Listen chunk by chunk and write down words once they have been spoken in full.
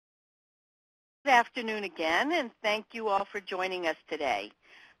afternoon again, and thank you all for joining us today.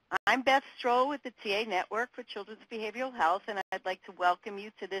 I'm Beth Stroll with the TA Network for Children's Behavioral Health, and I'd like to welcome you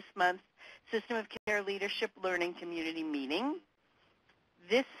to this month's System of Care Leadership Learning Community meeting.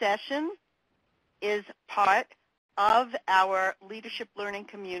 This session is part of our leadership learning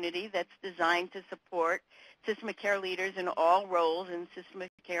community that's designed to support System of Care leaders in all roles in System of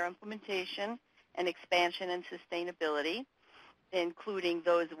Care implementation and expansion and sustainability, including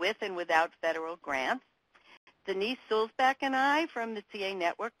those with and without federal grants. Denise Sulzbach and I from the TA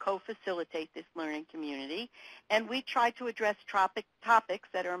Network co-facilitate this learning community, and we try to address topics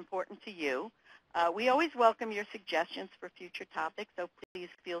that are important to you. We always welcome your suggestions for future topics, so please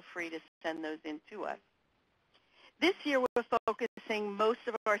feel free to send those in to us. This year we're focusing most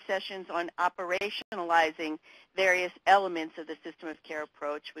of our sessions on operationalizing various elements of the System of Care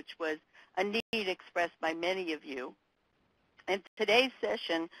approach, which was a need expressed by many of you. And today's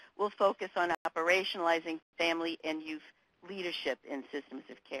session will focus on operationalizing family and youth leadership in systems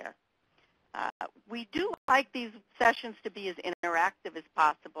of care. We do like these sessions to be as interactive as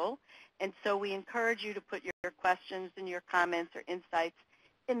possible, and so we encourage you to put your questions and your comments or insights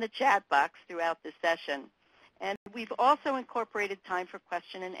in the chat box throughout the session. And we've also incorporated time for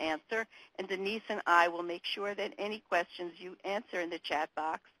question and answer, and Denise and I will make sure that any questions you answer in the chat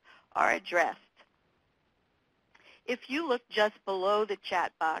box are addressed. If you look just below the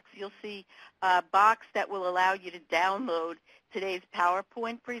chat box, you'll see a box that will allow you to download today's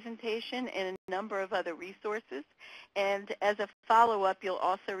PowerPoint presentation and a number of other resources. And as a follow-up, you'll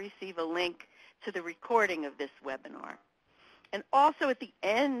also receive a link to the recording of this webinar. And also at the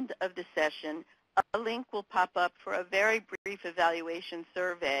end of the session, a link will pop up for a very brief evaluation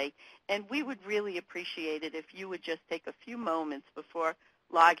survey, and we would really appreciate it if you would just take a few moments before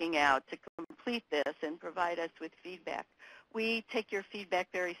logging out to complete this and provide us with feedback. We take your feedback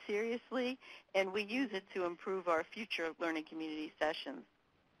very seriously, and we use it to improve our future learning community sessions.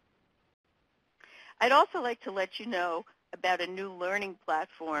 I'd also like to let you know about a new learning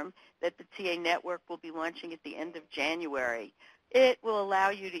platform that the TA Network will be launching at the end of January. It will allow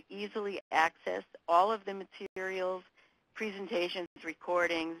you to easily access all of the materials, presentations,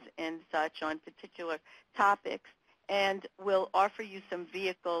 recordings, and such on particular topics, and will offer you some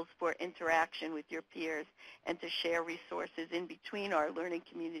vehicles for interaction with your peers and to share resources in between our learning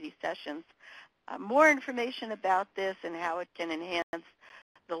community sessions. More information about this and how it can enhance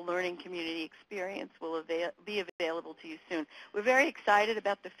the learning community experience will be available to you soon. We're very excited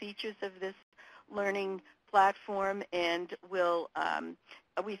about the features of this learning platform, and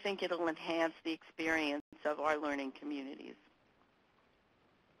we think it'll enhance the experience of our learning communities.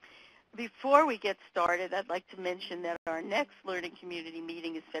 Before we get started, I'd like to mention that our next learning community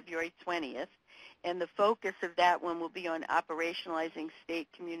meeting is February 20th, and the focus of that one will be on operationalizing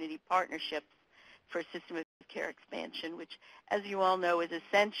state-community partnerships for system of care expansion, which, as you all know, is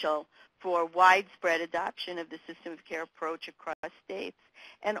essential for widespread adoption of the system of care approach across states,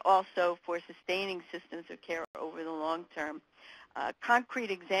 and also for sustaining systems of care over the long term. Concrete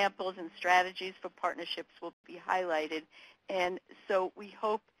examples and strategies for partnerships will be highlighted, and so we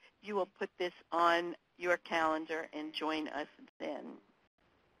hope you will put this on your calendar and join us then.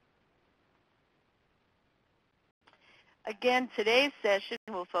 Again, today's session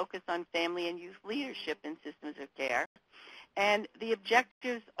will focus on family and youth leadership in systems of care, and the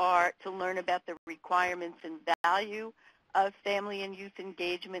objectives are to learn about the requirements and value of family and youth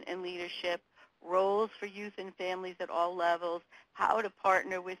engagement and leadership, roles for youth and families at all levels, how to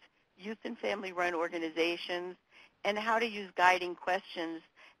partner with youth and family-run organizations, and how to use guiding questions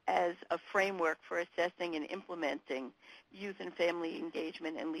as a framework for assessing and implementing youth and family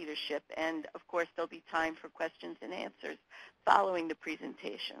engagement and leadership. And, of course, there'll be time for questions and answers following the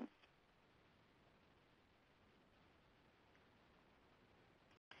presentation.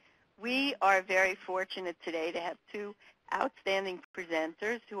 We are very fortunate today to have two outstanding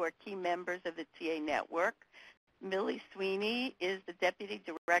presenters who are key members of the TA Network. Millie Sweeney is the Deputy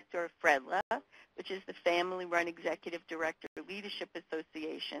Director of FREDLA, which is the Family-Run Executive Director Leadership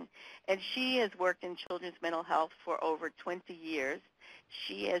Association, and she has worked in children's mental health for over 20 years.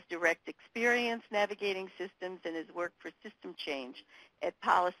 She has direct experience navigating systems and has worked for system change at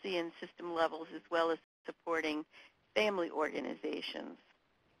policy and system levels, as well as supporting family organizations.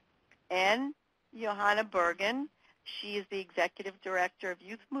 And Johanna Bergen, she is the Executive Director of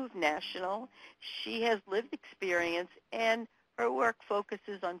Youth Move National. She has lived experience, and her work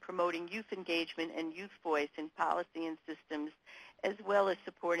focuses on promoting youth engagement and youth voice in policy and systems, as well as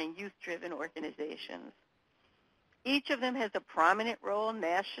supporting youth-driven organizations. Each of them has a prominent role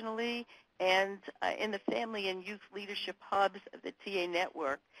nationally and in the family and youth leadership hubs of the TA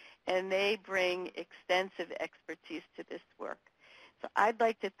Network. and they bring extensive expertise to this work. So I'd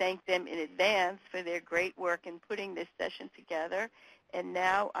like to thank them in advance for their great work in putting this session together. And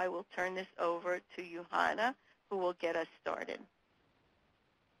now I will turn this over to Johanna, who will get us started.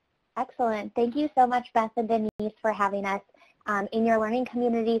 Excellent. Thank you so much, Beth and Denise, for having us in your learning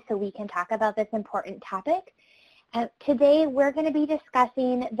community so we can talk about this important topic. Today, we're going to be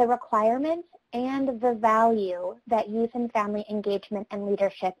discussing the requirements and the value that youth and family engagement and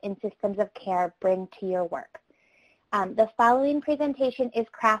leadership in systems of care bring to your work. The following presentation is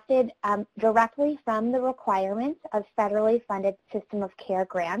crafted directly from the requirements of federally funded system of care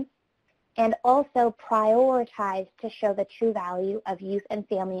grants and also prioritized to show the true value of youth and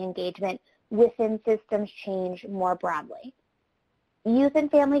family engagement within systems change more broadly. Youth and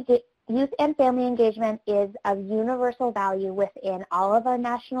family engagement is of universal value within all of our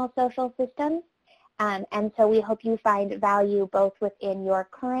national social systems, and so we hope you find value both within your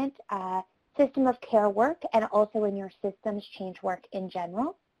current system of care work and also in your systems change work in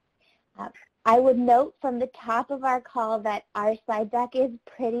general. I would note from the top of our call that our slide deck is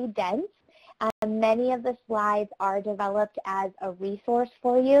pretty dense. Many of the slides are developed as a resource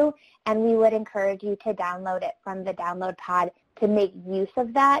for you, and we would encourage you to download it from the download pod to make use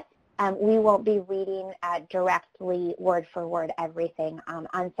of that. We won't be reading directly word for word everything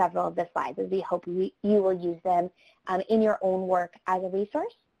on several of the slides, as we hope you will use them in your own work as a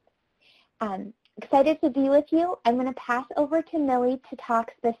resource. Excited to be with you. I'm going to pass over to Millie to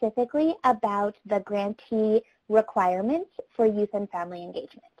talk specifically about the grantee requirements for youth and family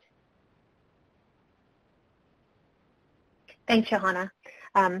engagement. Thanks, Johanna,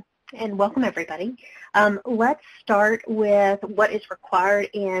 and welcome everybody. Let's start with what is required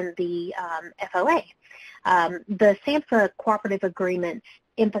in the FOA. The SAMHSA cooperative agreements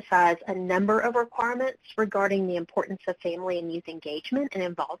emphasize a number of requirements regarding the importance of family and youth engagement and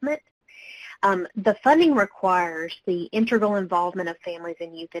involvement. The funding requires the integral involvement of families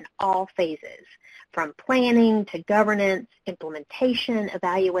and youth in all phases, from planning to governance, implementation,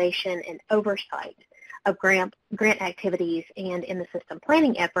 evaluation, and oversight of grant activities and in the system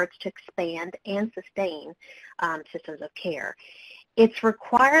planning efforts to expand and sustain systems of care. It's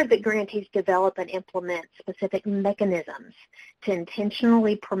required that grantees develop and implement specific mechanisms to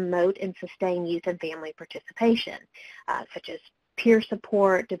intentionally promote and sustain youth and family participation, such as peer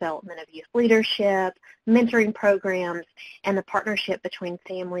support, development of youth leadership, mentoring programs, and the partnership between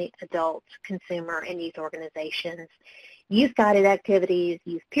family, adults, consumer, and youth organizations, youth-guided activities,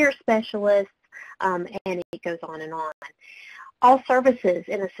 youth peer specialists, and it goes on and on. All services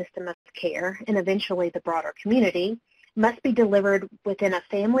in a system of care, and eventually the broader community, must be delivered within a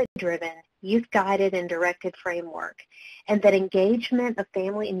family-driven, youth-guided, and directed framework, and that engagement of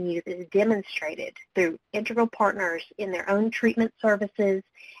family and youth is demonstrated through integral partners in their own treatment services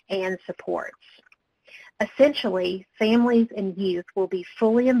and supports. Essentially, families and youth will be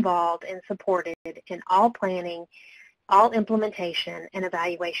fully involved and supported in all planning, all implementation, and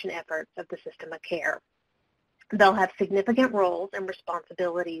evaluation efforts of the system of care. They'll have significant roles and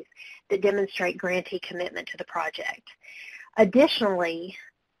responsibilities that demonstrate grantee commitment to the project. Additionally,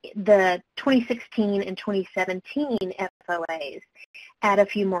 the 2016 and 2017 FOAs add a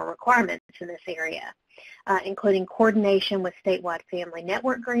few more requirements in this area, including coordination with statewide family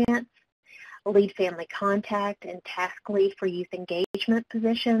network grants, lead family contact and task lead for youth engagement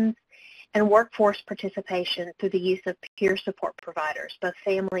positions, and workforce participation through the use of peer support providers, both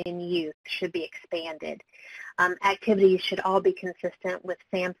family and youth, should be expanded. Activities should all be consistent with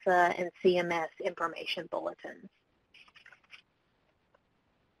SAMHSA and CMS information bulletins.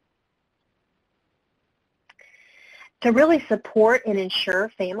 To really support and ensure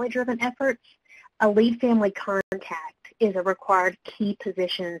family-driven efforts, a lead family contact is a required key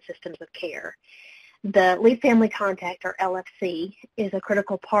position in systems of care. The lead family contact, or LFC, is a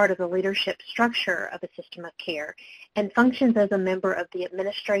critical part of the leadership structure of a system of care and functions as a member of the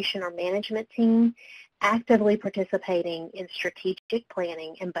administration or management team, actively participating in strategic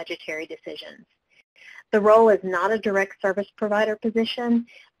planning and budgetary decisions. The role is not a direct service provider position,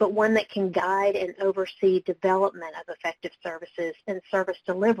 but one that can guide and oversee development of effective services and service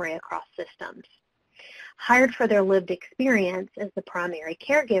delivery across systems. Hired for their lived experience as the primary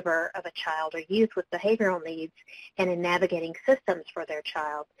caregiver of a child or youth with behavioral needs and in navigating systems for their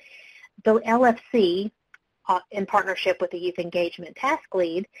child, the LFC, in partnership with the Youth Engagement Task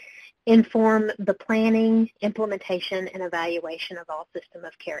Lead, inform the planning, implementation, and evaluation of all system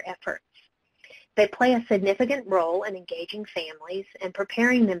of care efforts. They play a significant role in engaging families and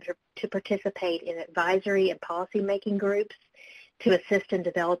preparing them to participate in advisory and policy-making groups, to assist in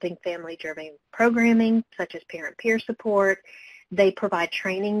developing family-driven programming, such as parent-peer support, They provide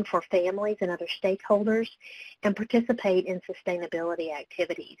training for families and other stakeholders and participate in sustainability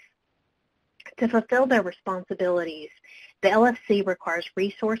activities. To fulfill their responsibilities, the LFC requires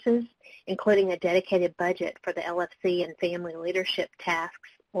resources, including a dedicated budget for the LFC and family leadership tasks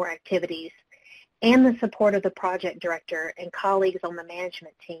or activities, and the support of the project director and colleagues on the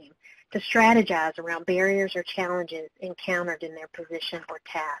management team to strategize around barriers or challenges encountered in their position or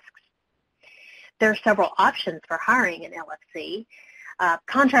tasks. There are several options for hiring an LFC.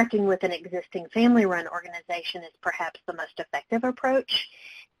 Contracting with an existing family-run organization is perhaps the most effective approach,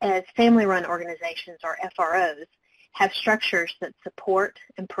 as family-run organizations, or FROs, have structures that support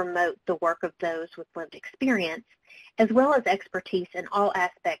and promote the work of those with lived experience, as well as expertise in all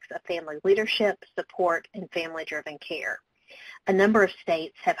aspects of family leadership, support, and family-driven care. A number of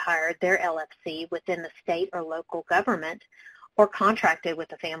states have hired their LFC within the state or local government or contracted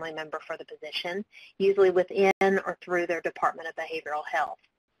with a family member for the position, usually within or through their Department of Behavioral Health.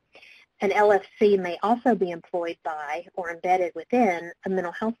 An LFC may also be employed by or embedded within a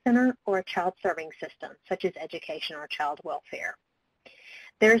mental health center or a child serving system, such as education or child welfare.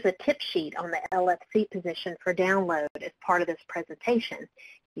 There's a tip sheet on the LFC position for download as part of this presentation.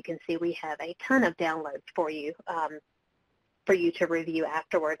 You can see we have a ton of downloads for you to review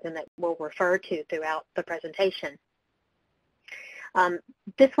afterwards and that we'll refer to throughout the presentation.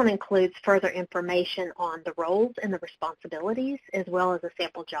 This one includes further information on the roles and the responsibilities, as well as a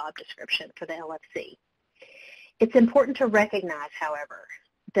sample job description for the LFC. It's important to recognize, however,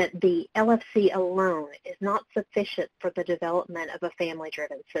 that the LFC alone is not sufficient for the development of a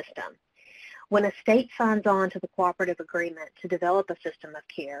family-driven system. When a state signs on to the cooperative agreement to develop a system of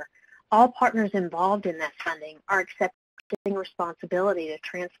care, all partners involved in that funding are accepting responsibility to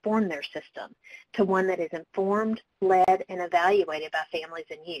transform their system to one that is informed, led, and evaluated by families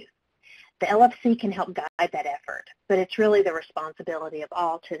and youth. The LFC can help guide that effort, but it's really the responsibility of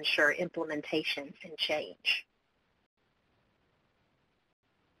all to ensure implementation and change.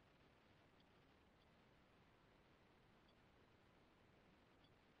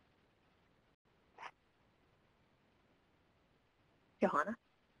 Johanna?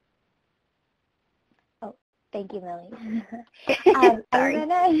 Thank you, Millie. Sorry.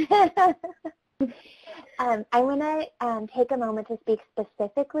 I want to take a moment to speak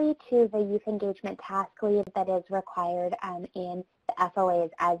specifically to the youth engagement task lead that is required in the FOAs,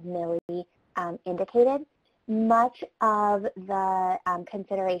 as Millie indicated. Much of the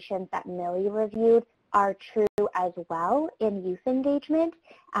considerations that Millie reviewed are true as well in youth engagement.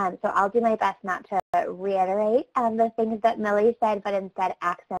 So I'll do my best not to reiterate the things that Millie said, but instead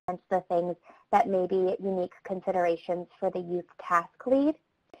accent the things that may be unique considerations for the youth task lead.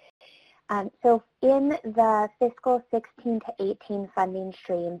 So in the fiscal 16 to 18 funding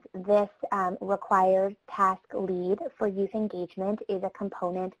streams, this required task lead for youth engagement is a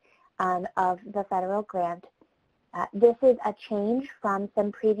component of the federal grant. This is a change from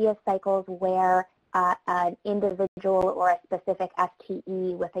some previous cycles where an individual or a specific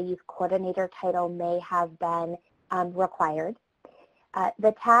FTE with a youth coordinator title may have been required.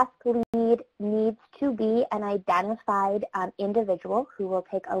 The task lead needs to be an identified individual who will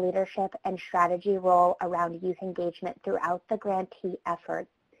take a leadership and strategy role around youth engagement throughout the grantee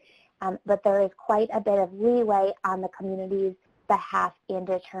efforts. But there is quite a bit of leeway on the community's behalf in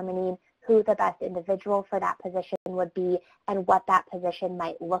determining who the best individual for that position would be and what that position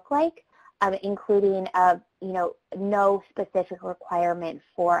might look like, including no specific requirement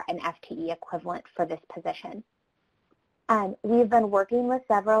for an FTE equivalent for this position. We've been working with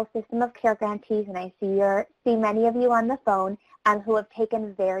several system of care grantees, and I see many of you on the phone who have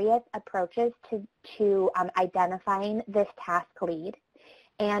taken various approaches to identifying this task lead.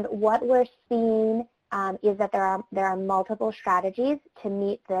 And what we're seeing is that there are multiple strategies to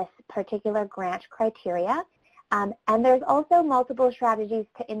meet this particular grant criteria. And there's also multiple strategies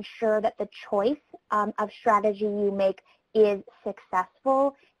to ensure that the choice of strategy you make is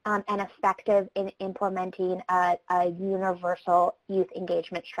successful and effective in implementing a universal youth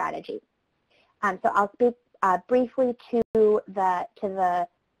engagement strategy. So I'll speak briefly to the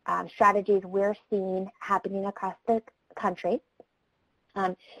strategies we're seeing happening across the country.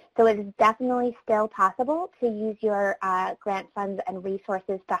 So it is definitely still possible to use your grant funds and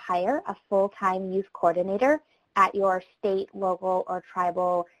resources to hire a full-time youth coordinator at your state, local, or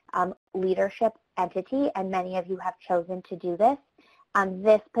tribal leadership entity, and many of you have chosen to do this.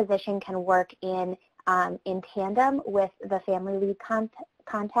 This position can work in tandem with the family lead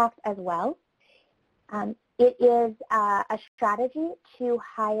contact as well. It is a strategy to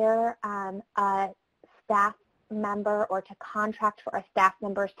hire a staff member or to contract for a staff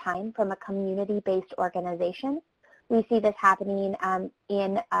member's time from a community-based organization we see this happening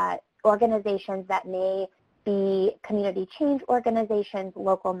in organizations that may be community change organizations,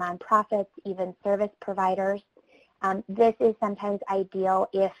 local nonprofits, even service providers. This is sometimes ideal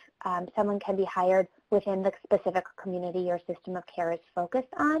if someone can be hired within the specific community your system of care is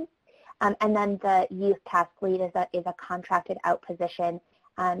focused on. And then the youth task lead is a contracted out position.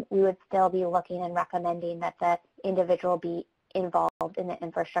 We would still be looking and recommending that the individual be involved in the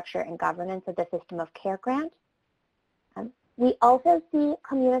infrastructure and governance of the system of care grant. We also see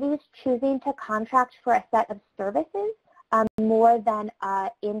communities choosing to contract for a set of services more than an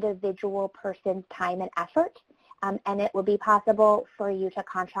individual person's time and effort. And it will be possible for you to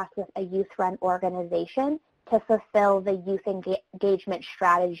contract with a youth-run organization to fulfill the youth engagement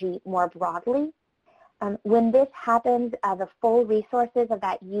strategy more broadly. When this happens, the full resources of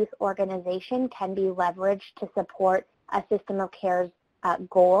that youth organization can be leveraged to support a system of care's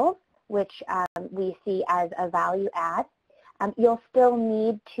goals, which we see as a value add. You'll still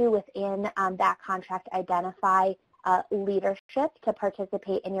need to, within that contract, identify leadership to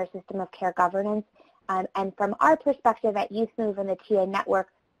participate in your system of care governance. And from our perspective at Youth Move and the TA network,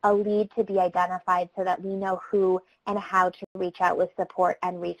 a lead to be identified so that we know who and how to reach out with support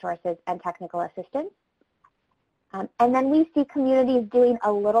and resources and technical assistance. And then we see communities doing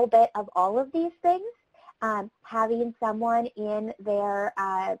a little bit of all of these things, having someone in their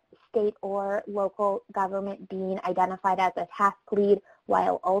state or local government being identified as a task lead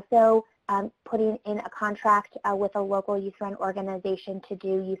while also putting in a contract with a local youth-run organization to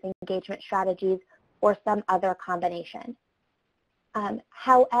do youth engagement strategies or some other combination.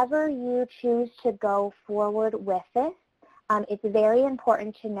 However you choose to go forward with this, it's very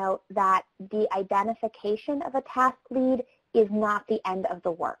important to note that the identification of a task lead is not the end of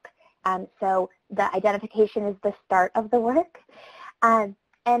the work. So the identification is the start of the work.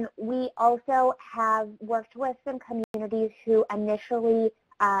 And we also have worked with some communities who initially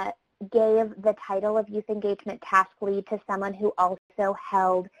gave the title of Youth Engagement Task Lead to someone who also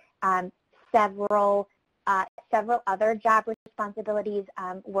held several other job responsibilities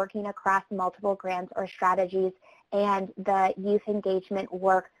working across multiple grants or strategies, and the youth engagement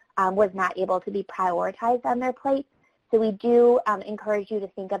work was not able to be prioritized on their plate. So we do encourage you to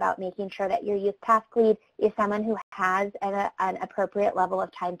think about making sure that your youth task lead is someone who has an appropriate level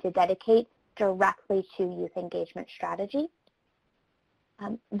of time to dedicate directly to youth engagement strategy.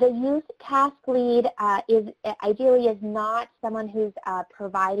 The youth task lead ideally is not someone who's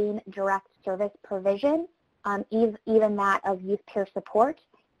providing direct service provision, even that of youth peer support.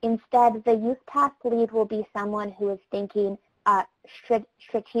 Instead, the youth task lead will be someone who is thinking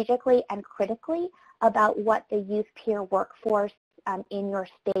strategically and critically about what the youth peer workforce in your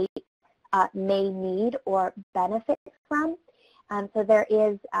state may need or benefit from. So there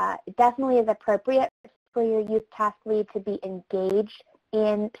is definitely is appropriate for your youth task lead to be engaged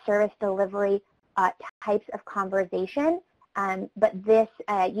in service delivery types of conversation, but this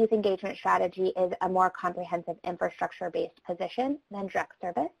youth engagement strategy is a more comprehensive infrastructure-based position than direct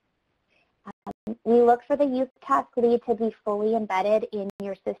service. We look for the youth task lead to be fully embedded in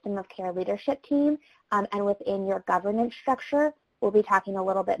your system of care leadership team and within your governance structure. We'll be talking a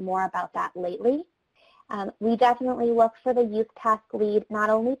little bit more about that lately. We definitely look for the youth task lead not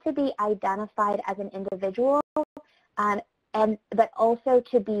only to be identified as an individual, but also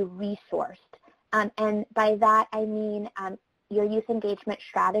to be resourced. And by that I mean your youth engagement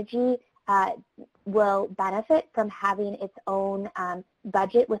strategy will benefit from having its own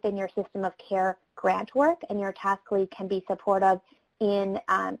budget within your system of care grant work, and your task lead can be supportive in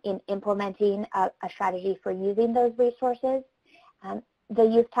implementing a strategy for using those resources. The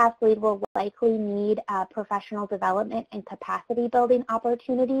youth task lead will likely need professional development and capacity building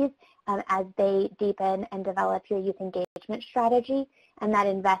opportunities as they deepen and develop your youth engagement strategy, and that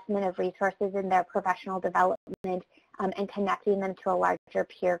investment of resources in their professional development and connecting them to a larger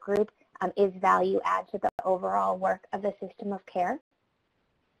peer group is value add to the overall work of the system of care.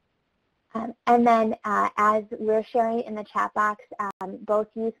 And then as we're sharing in the chat box, both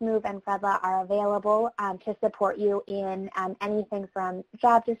Youth Move and FREDLA are available to support you in anything from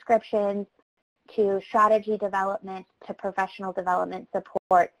job descriptions to strategy development to professional development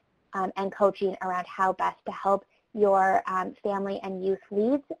support and coaching around how best to help your family and youth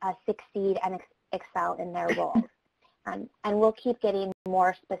leads succeed and excel in their roles. And we'll keep getting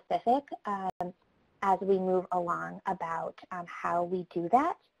more specific as we move along about how we do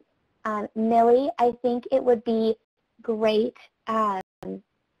that. Millie, I think it would be great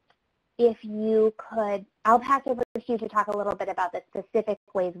if you could, I'll pass over to you to talk a little bit about the specific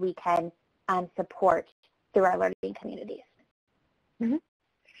ways we can support through our learning communities. Mm-hmm.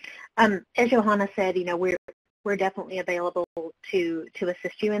 As Johanna said, we're we're definitely available to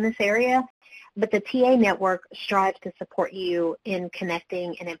assist you in this area. But the TA network strives to support you in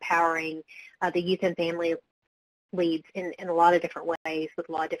connecting and empowering the youth and family leads in a lot of different ways with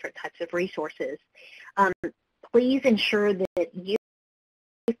a lot of different types of resources. Please ensure that youth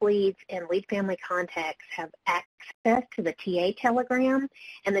leads and lead family contacts have access to the TA Telegram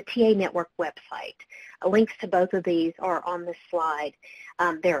and the TA Network website. Links to both of these are on this slide.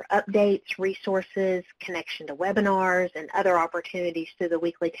 There are updates, resources, connection to webinars, and other opportunities through the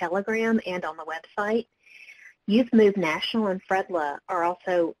weekly Telegram and on the website. Youth Move National and FREDLA are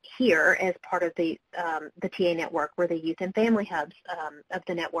also here as part of the TA network. We're the youth and family hubs of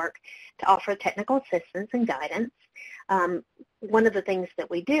the network to offer technical assistance and guidance. One of the things that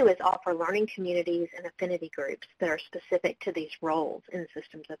we do is offer learning communities and affinity groups that are specific to these roles in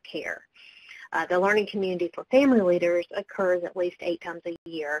systems of care. The Learning Community for Family Leaders occurs at least 8 times a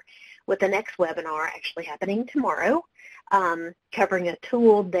year, with the next webinar actually happening tomorrow, covering a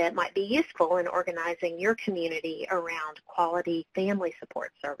tool that might be useful in organizing your community around quality family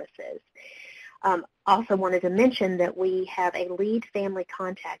support services. Also wanted to mention that we have a Lead Family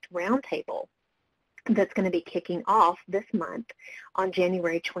Contact Roundtable that's going to be kicking off this month on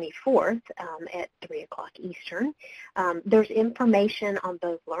January 24th at 3 o'clock Eastern. There's information on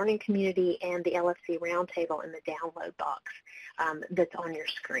both Learning Community and the LFC Roundtable in the download box that's on your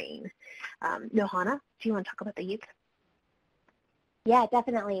screen. Johanna, do you want to talk about the youth? Yeah,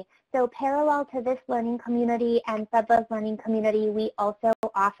 definitely. So parallel to this learning community and FREDLA's learning community, we also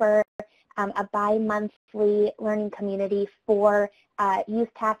offer a bi-monthly learning community for youth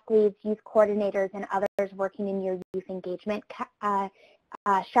task leads, youth coordinators, and others working in your youth engagement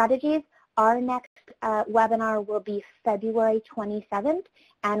strategies. Our next webinar will be February 27th,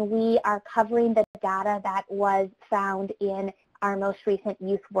 and we are covering the data that was found in our most recent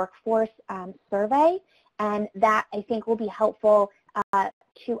youth workforce survey, and that I think will be helpful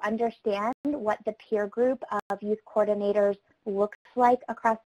to understand what the peer group of youth coordinators looks like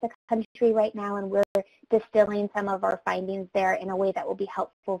across the country right now, and we're distilling some of our findings there in a way that will be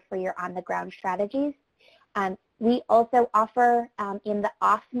helpful for your on-the-ground strategies. We also offer, in the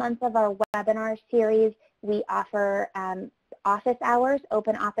off month of our webinar series, we offer office hours,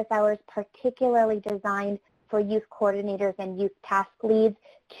 open office hours, particularly designed for youth coordinators and youth task leads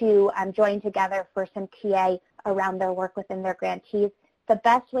to join together for some TA around their work within their grantees. The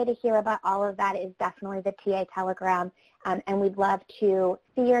best way to hear about all of that is definitely the TA Telegram, and we'd love to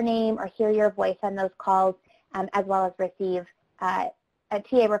see your name or hear your voice on those calls, as well as receive a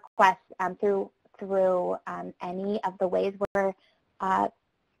TA request through any of the ways we're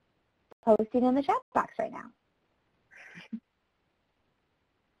posting in the chat box right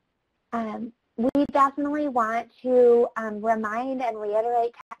now. We definitely want to remind and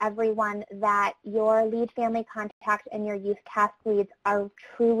reiterate to everyone that your lead family contacts and your youth task leads are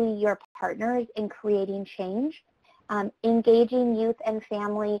truly your partners in creating change. Engaging youth and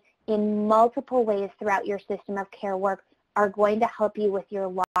family in multiple ways throughout your system of care work are going to help you with your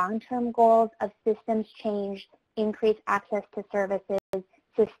long-term goals of systems change, increased access to services,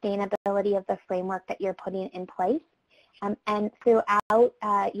 sustainability of the framework that you're putting in place. And throughout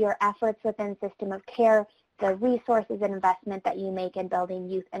your efforts within system of care, the resources and investment that you make in building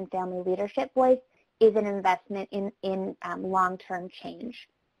youth and family leadership voice is an investment in long-term change.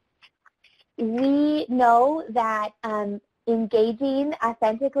 We know that engaging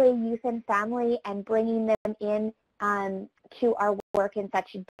authentically youth and family and bringing them in to our work in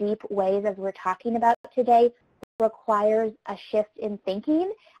such deep ways as we're talking about today requires a shift in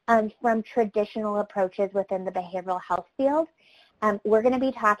thinking from traditional approaches within the behavioral health field. We're going to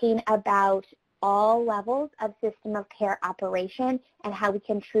be talking about all levels of system of care operation and how we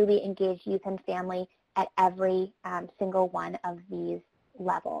can truly engage youth and family at every single one of these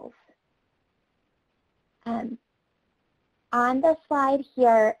levels. On the slide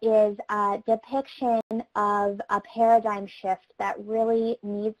here is a depiction of a paradigm shift that really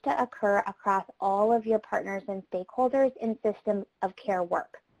needs to occur across all of your partners and stakeholders in system of care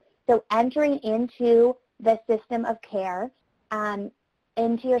work. So entering into the system of care,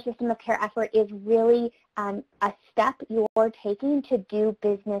 into your system of care effort is really a step you're taking to do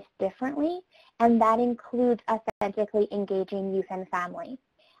business differently, and that includes authentically engaging youth and family.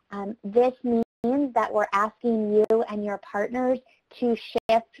 This means that we're asking you and your partners to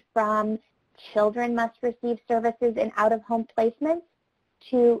shift from children must receive services in out-of-home placements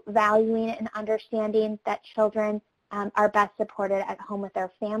to valuing and understanding that children are best supported at home with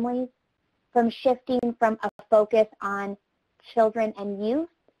their families, from shifting from a focus on children and youth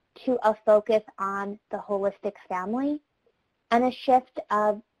to a focus on the holistic family, and a shift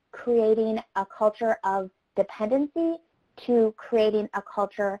of creating a culture of dependency to creating a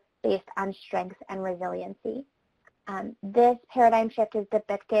culture based on strengths and resiliency. This paradigm shift is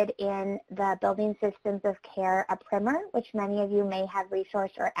depicted in the Building Systems of Care, a primer, which many of you may have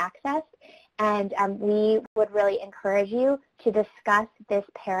resourced or accessed. And we would really encourage you to discuss this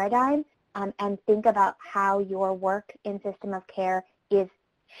paradigm and think about how your work in system of care is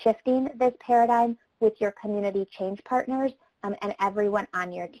shifting this paradigm with your community change partners and everyone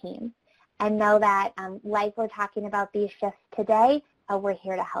on your team. And know that like we're talking about these shifts today, we're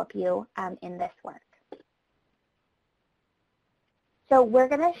here to help you in this work. So we're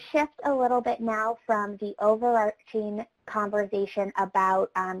going to shift a little bit now from the overarching conversation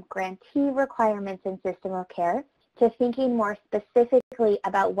about grantee requirements in system of care to thinking more specifically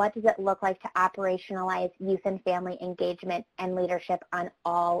about what does it look like to operationalize youth and family engagement and leadership on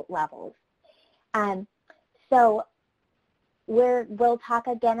all levels. So we'll talk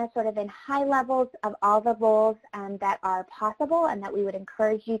again as sort of in high levels of all the roles that are possible and that we would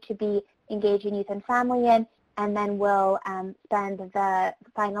encourage you to be engaging youth and family in. And then we'll spend the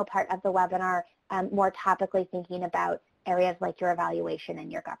final part of the webinar more topically thinking about areas like your evaluation and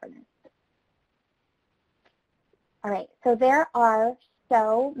your governance. All right, so there are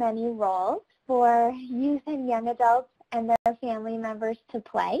so many roles for youth and young adults and their family members to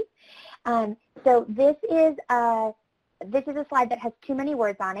play. So this is a slide that has too many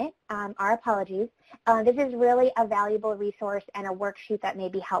words on it. Our apologies. This is really a valuable resource and a worksheet that may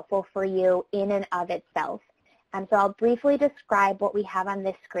be helpful for you in and of itself. So I'll briefly describe what we have on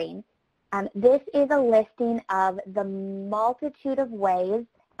this screen. This is a listing of the multitude of ways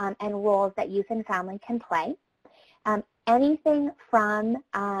and roles that youth and family can play. Anything from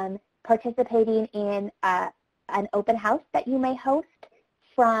participating in an open house that you may host,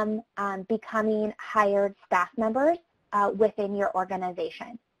 from becoming hired staff members within your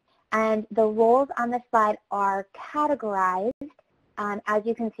organization. And the roles on the slide are categorized, as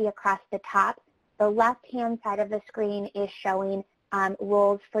you can see across the top. The left-hand side of the screen is showing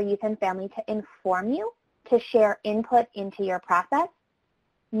roles for youth and family to inform you, to share input into your process.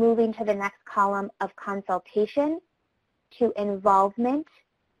 Moving to the next column of consultation, to involvement.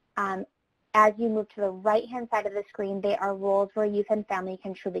 As you move to the right-hand side of the screen, they are roles where youth and family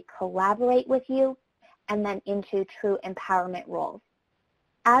can truly collaborate with you, and then into true empowerment roles.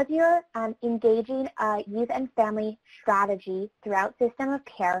 As you're engaging a youth and family strategy throughout system of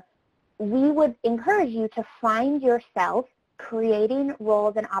care, we would encourage you to find yourself creating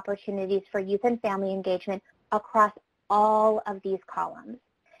roles and opportunities for youth and family engagement across all of these columns.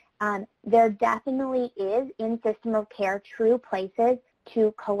 There definitely is in system of care true places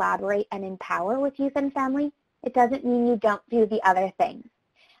to collaborate and empower with youth and family. It doesn't mean you don't do the other things.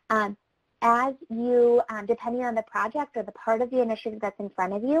 As you, depending on the project or the part of the initiative that's in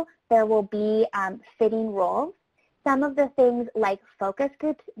front of you, there will be fitting roles. Some of the things like focus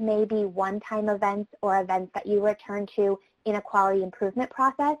groups may be one-time events or events that you return to in a quality improvement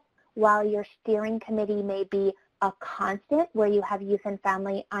process, while your steering committee may be a constant where you have youth and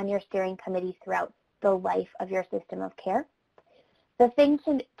family on your steering committee throughout the life of your system of care. The thing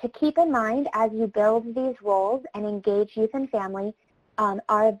to keep in mind as you build these roles and engage youth and family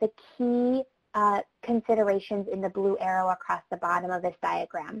are the key considerations in the blue arrow across the bottom of this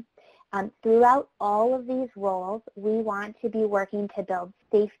diagram. Throughout all of these roles, we want to be working to build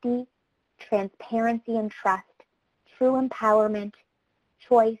safety, transparency and trust, true empowerment,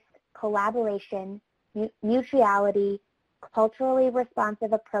 choice, collaboration, mutuality, culturally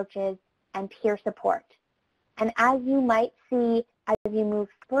responsive approaches, and peer support. And as you might see, as you move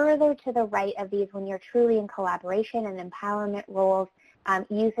further to the right of these, when you're truly in collaboration and empowerment roles,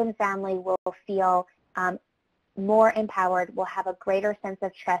 youth and family will feel more empowered, will have a greater sense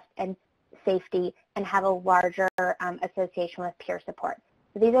of trust and safety, and have a larger association with peer support.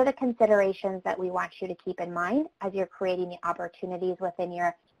 So these are the considerations that we want you to keep in mind as you're creating the opportunities within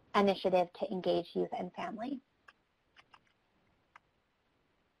your initiative to engage youth and family.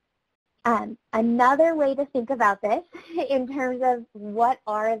 Another way to think about this in terms of what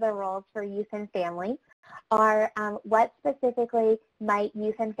are the roles for youth and family are what specifically might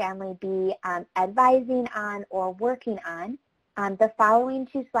youth and family be advising on or working on. The following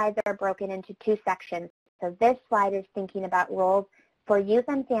two slides are broken into two sections. So this slide is thinking about roles for youth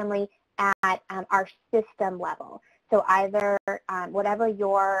and family at our system level. So either whatever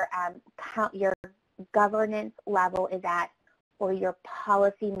your governance level is at or your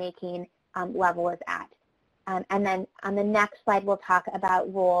policy making level is at. And then on the next slide, we'll talk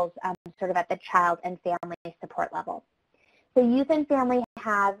about roles sort of at the child and family support level. So youth and family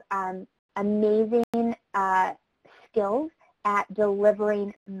have amazing skills at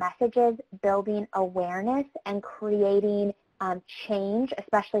delivering messages, building awareness, and creating change,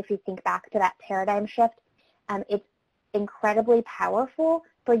 especially if you think back to that paradigm shift. It's incredibly powerful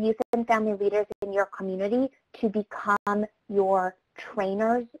for youth and family leaders in your community to become your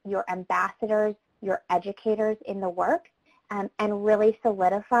trainers, your ambassadors, your educators in the work, and really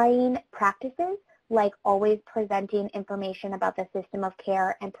solidifying practices like always presenting information about the system of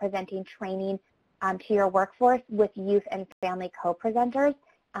care and presenting training to your workforce with youth and family co-presenters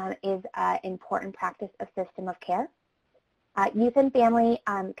is an important practice of system of care. Youth and family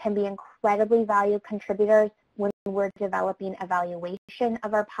can be incredibly valued contributors when we're developing evaluation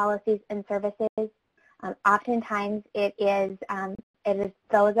of our policies and services. Oftentimes it is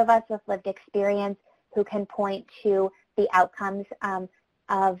those of us with lived experience who can point to the outcomes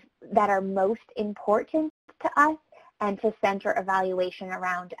that are most important to us and to center evaluation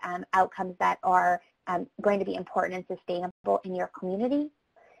around outcomes that are going to be important and sustainable in your community.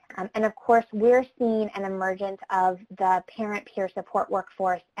 And of course, we're seeing an emergence of the parent peer support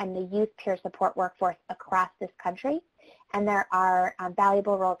workforce and the youth peer support workforce across this country. And there are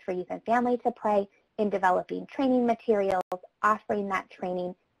valuable roles for youth and family to play in developing training materials, offering that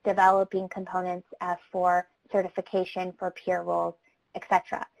training, developing components for certification for peer roles,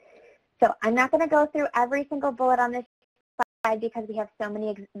 etc. So I'm not going to go through every single bullet on this slide because we have so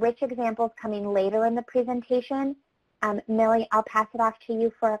many rich examples coming later in the presentation. Millie, I'll pass it off to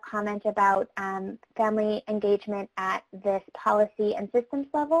you for a comment about family engagement at this policy and systems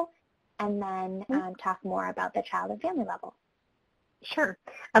level, and then talk more about the child and family level. Sure.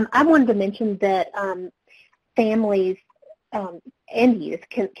 I wanted to mention that families and youth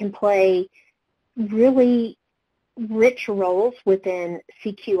can play really rich roles within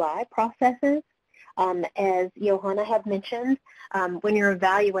CQI processes. As Johanna had mentioned, when you're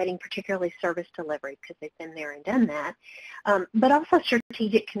evaluating particularly service delivery, because they've been there and done that, but also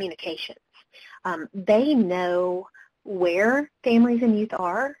strategic communications. They know where families and youth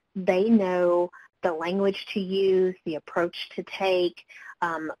are. They know the language to use, the approach to take,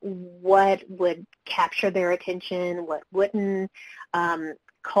 what would capture their attention, what wouldn't,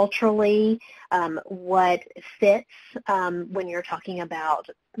 culturally, what fits when you're talking about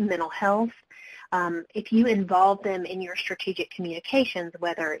mental health. If you involve them in your strategic communications,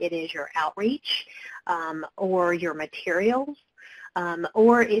 whether it is your outreach or your materials,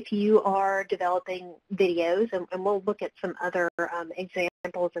 or if you are developing videos, and we'll look at some other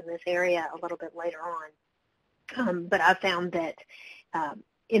examples in this area a little bit later on. But I've found that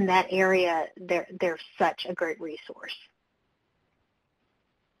in that area, they're such a great resource.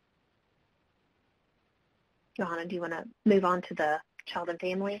 Johanna, do you want to move on to the child and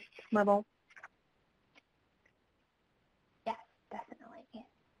family level? Yes, definitely.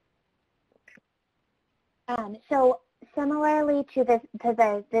 So similarly to this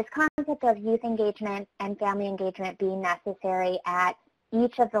concept of youth engagement and family engagement being necessary at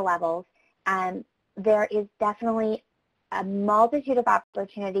each of the levels, there is definitely a multitude of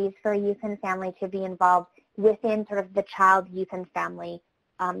opportunities for youth and family to be involved within sort of the child, youth, and family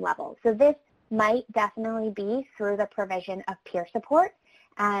level. So this might definitely be through the provision of peer support,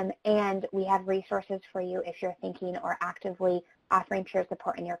 and we have resources for you if you're thinking or actively offering peer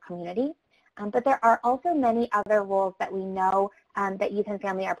support in your community. But there are also many other roles that we know that youth and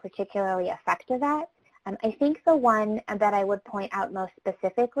family are particularly effective at. I think the one that I would point out most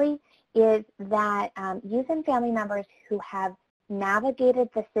specifically is that youth and family members who have navigated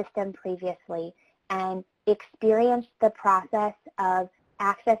the system previously and experienced the process of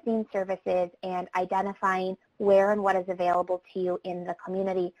accessing services and identifying where and what is available to you in the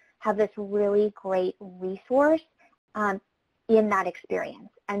community have this really great resource in that experience.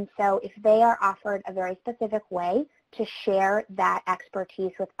 And so if they are offered a very specific way to share that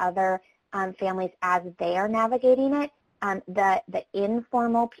expertise with other families as they are navigating it, the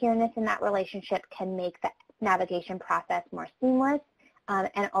informal peerness in that relationship can make the navigation process more seamless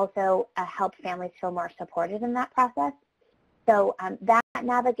and also help families feel more supported in that process. So that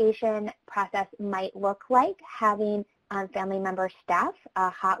navigation process might look like having family member staff,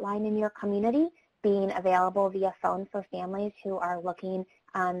 a hotline in your community, being available via phone for families who are looking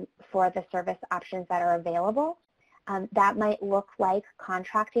for the service options that are available. That might look like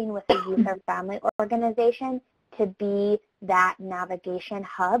contracting with a youth or family organization to be that navigation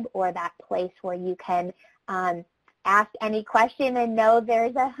hub or that place where you can ask any question and know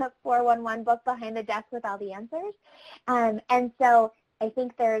there's a 411 book behind the desk with all the answers. And so I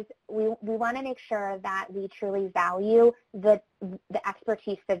think we want to make sure that we truly value the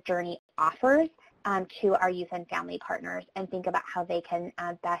expertise the journey offers to our youth and family partners and think about how they can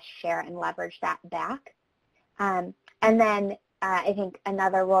best share and leverage that back. And then I think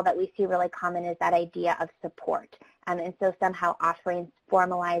another role that we see really common is that idea of support. And so somehow offering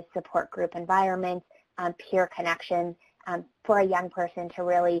formalized support group environments, peer connections for a young person to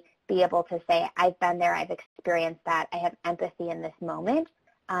really be able to say, I've been there, I've experienced that, I have empathy in this moment,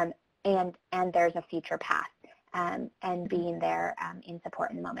 and there's a future path, and being there in support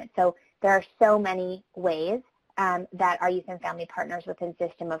in the moment. So there are so many ways that our youth and family partners within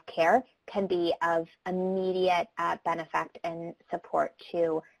system of care can be of immediate benefit and support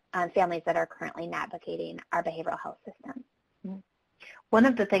to families that are currently navigating our behavioral health system. One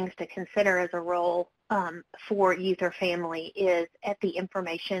of the things to consider as a role for youth or family is at the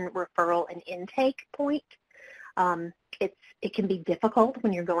information referral and intake point. It can be difficult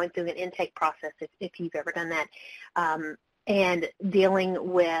when you're going through an intake process, if you've ever done that, and dealing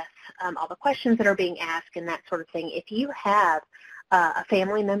with all the questions that are being asked and that sort of thing. If you have a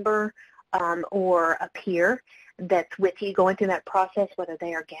family member or a peer that's with you going through that process, whether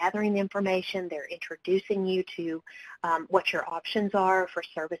they are gathering the information, they're introducing you to what your options are for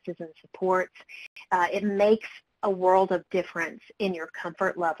services and supports, it makes a world of difference in your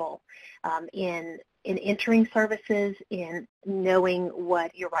comfort level in entering services, in knowing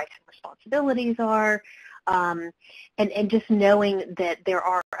what your rights and responsibilities are, and just knowing that there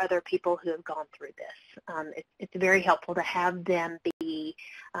are other people who have gone through this. It's very helpful to have them be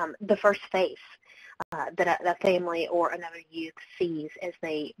the first face that a family or another youth sees as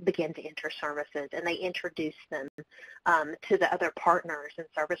they begin to enter services, and they introduce them to the other partners and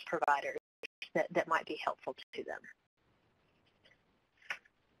service providers that might be helpful to them.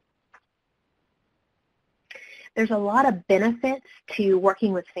 There's a lot of benefits to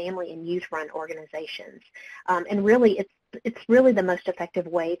working with family and youth-run organizations, and really it's really the most effective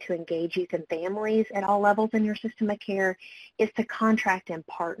way to engage youth and families at all levels in your system of care is to contract and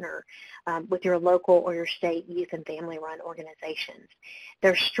partner with your local or your state youth and family-run organizations.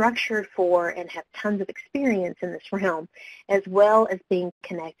 They're structured for and have tons of experience in this realm, as well as being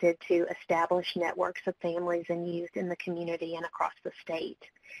connected to established networks of families and youth in the community and across the state.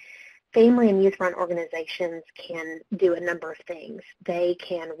 Family and youth-run organizations can do a number of things. They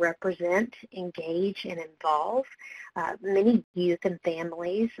can represent, engage, and involve many youth and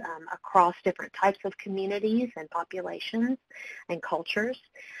families across different types of communities and populations and cultures.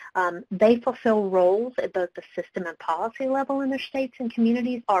 They fulfill roles at both the system and policy level in their states and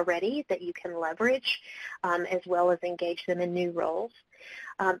communities already that you can leverage, as well as engage them in new roles.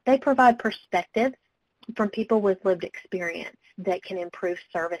 They provide perspective from people with lived experience that can improve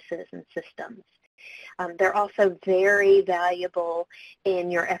services and systems. They're also very valuable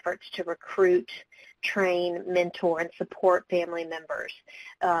in your efforts to recruit, train, mentor, and support family members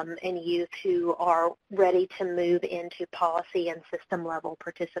and youth who are ready to move into policy and system level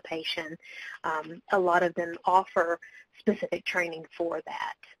participation. A lot of them offer specific training for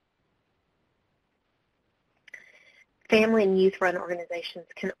that. Family and youth-run organizations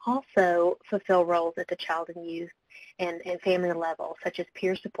can also fulfill roles at the child and youth and family level, such as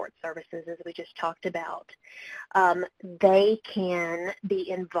peer support services, as we just talked about. They can be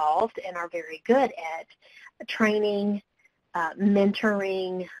involved and are very good at training,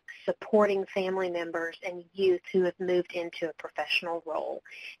 mentoring, supporting family members and youth who have moved into a professional role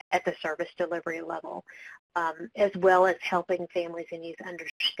at the service delivery level, as well as helping families and youth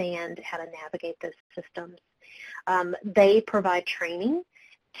understand how to navigate those systems. They provide training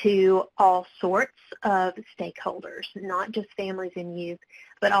to all sorts of stakeholders, not just families and youth,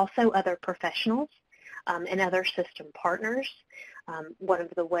 but also other professionals and other system partners. One of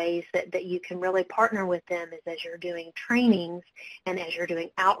the ways that you can really partner with them is as you're doing trainings and as you're doing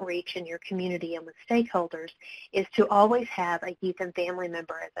outreach in your community and with stakeholders, is to always have a youth and family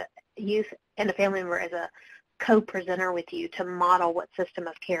member as a co-presenter with you to model what system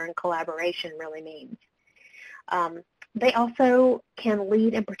of care and collaboration really means. They also can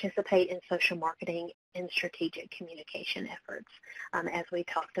lead and participate in social marketing and strategic communication efforts, as we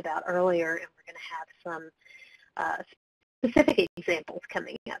talked about earlier, and we're going to have some specific examples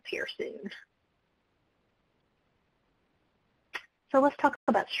coming up here soon. So let's talk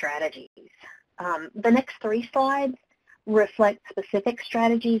about strategies. The next 3 slides reflect specific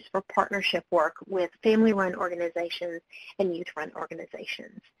strategies for partnership work with family-run organizations and youth-run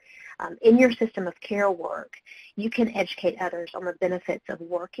organizations. In your system of care work, you can educate others on the benefits of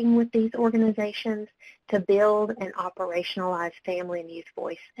working with these organizations to build and operationalize family and youth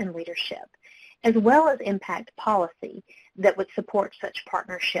voice and leadership, as well as impact policy that would support such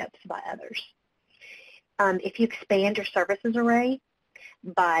partnerships by others. If you expand your services array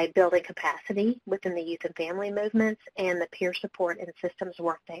by building capacity within the youth and family movements, and the peer support and systems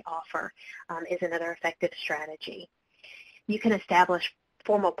work they offer is another effective strategy. You can establish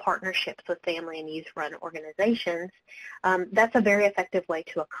formal partnerships with family and youth-run organizations. That's a very effective way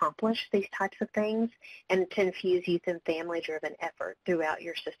to accomplish these types of things and to infuse youth and family-driven effort throughout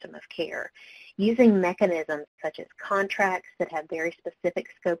your system of care. Using mechanisms such as contracts that have very specific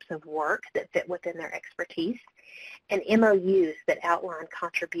scopes of work that fit within their expertise, and MOUs that outline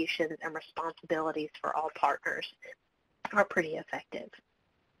contributions and responsibilities for all partners are pretty effective.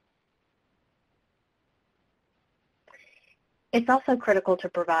 It's also critical to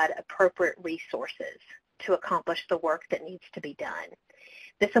provide appropriate resources to accomplish the work that needs to be done.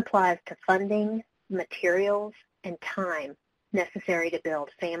 This applies to funding, materials, and time necessary to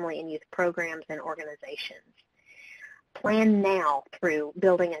build family and youth programs and organizations. Plan now through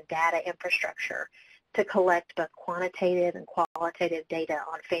building a data infrastructure to collect both quantitative and qualitative data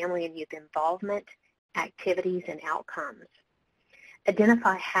on family and youth involvement, activities, and outcomes.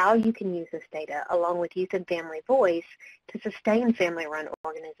 Identify how you can use this data along with youth and family voice to sustain family-run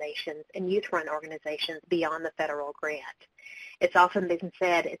organizations and youth-run organizations beyond the federal grant. It's often been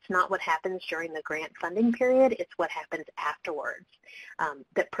said it's not what happens during the grant funding period, it's what happens afterwards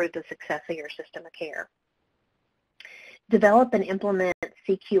that proves the success of your system of care. Develop and implement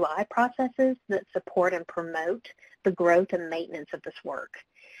CQI processes that support and promote the growth and maintenance of this work.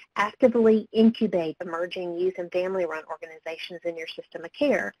 Actively incubate emerging youth and family-run organizations in your system of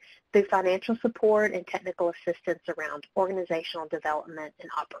care through financial support and technical assistance around organizational development and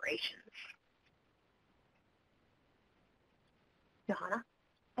operations. Johanna?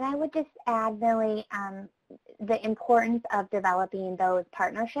 And I would just add, Millie, the importance of developing those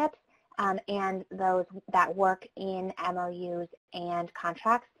partnerships and those that work in MOUs and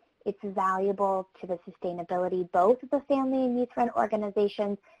contracts. It's valuable to the sustainability both of the family and youth-run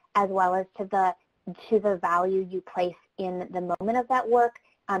organizations as well as to the value you place in the moment of that work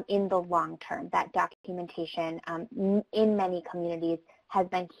in the long term. That documentation in many communities has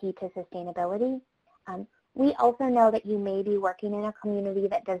been key to sustainability. We also know that you may be working in a community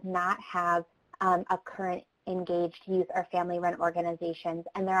that does not have a current engaged youth or family-run organizations,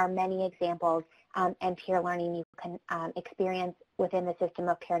 and there are many examples and peer learning you can experience within the System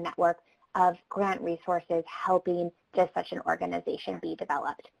of Care network of grant resources helping just such an organization be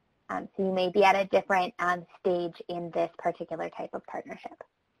developed. So you may be at a different stage in this particular type of partnership.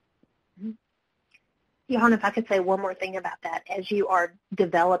 Mm-hmm. Johanna, if I could say one more thing about that. As you are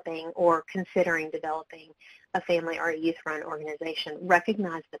developing or considering developing a family or a youth-run organization,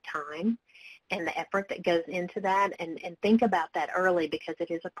 recognize the time and the effort that goes into that, and think about that early because it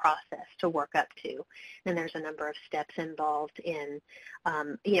is a process to work up to. And there's a number of steps involved in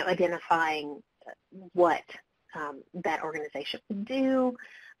identifying what that organization would do,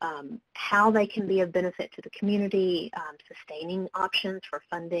 how they can be of benefit to the community, sustaining options for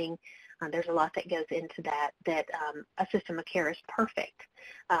funding. There's a lot that goes into that a system of care is perfect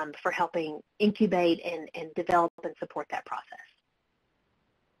for helping incubate and develop and support that process.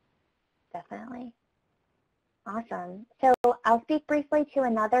 Definitely. Awesome. So I'll speak briefly to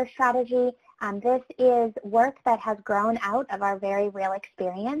another strategy. This is work that has grown out of our very real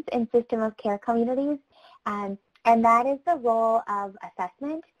experience in system of care communities, and that is the role of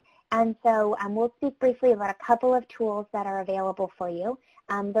assessment. And so we'll speak briefly about a couple of tools that are available for you.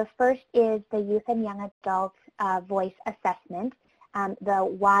 The first is the Youth and Young Adult Voice Assessment,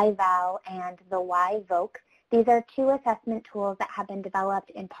 the YVAL and the YVOC. These are two assessment tools that have been developed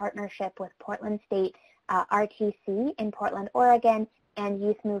in partnership with Portland State RTC in Portland, Oregon, and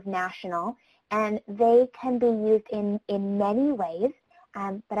Youth Move National. And they can be used in many ways,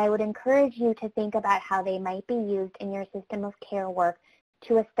 but I would encourage you to think about how they might be used in your system of care work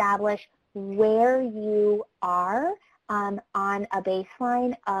to establish where you are on a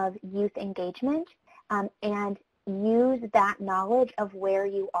baseline of youth engagement and use that knowledge of where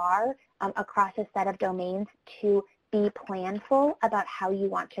you are across a set of domains to be planful about how you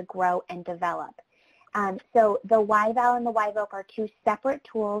want to grow and develop. So the YVAL and the YVOC are two separate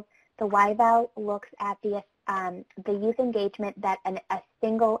tools. The YVAL looks at the youth engagement that a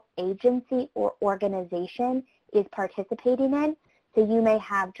single agency or organization is participating in. So you may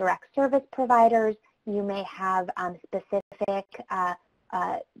have direct service providers, you may have specific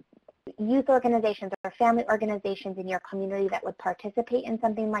youth organizations or family organizations in your community that would participate in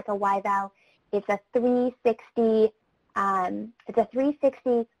something like a YVAL. It's a 360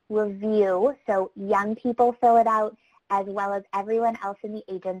 review, so young people fill it out as well as everyone else in the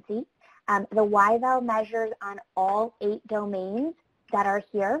agency. The YVAL measures on all 8 domains that are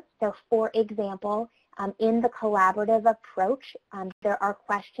here. So for example, in the collaborative approach, there are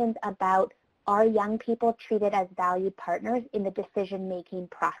questions about, are young people treated as valued partners in the decision-making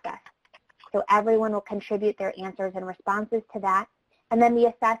process? So everyone will contribute their answers and responses to that. And then the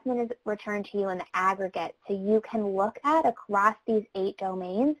assessment is returned to you in the aggregate. So you can look at across these 8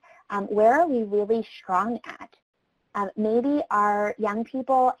 domains, where are we really strong at? Maybe our young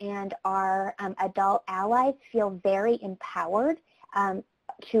people and our adult allies feel very empowered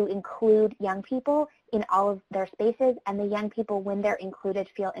to include young people in all of their spaces, and the young people, when they're included,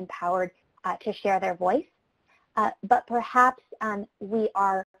 feel empowered to share their voice. But perhaps we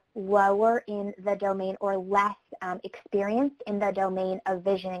are lower in the domain or less experienced in the domain of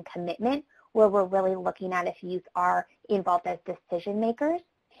vision and commitment, where we're really looking at if youth are involved as decision makers.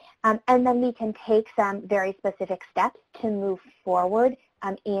 And then we can take some very specific steps to move forward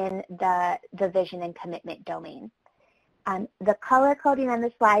in the vision and commitment domain. The color coding on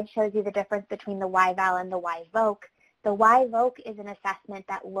the slide shows you the difference between the YVAL and the YVOC. The YVOC is an assessment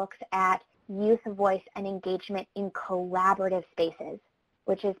that looks at youth voice and engagement in collaborative spaces,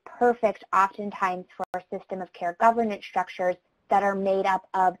 which is perfect oftentimes for a system of care governance structures that are made up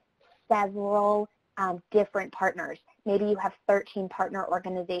of several different partners. Maybe you have 13 partner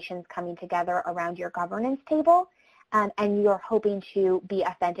organizations coming together around your governance table, and you're hoping to be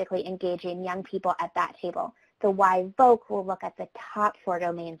authentically engaging young people at that table. The YVOC will look at the top 4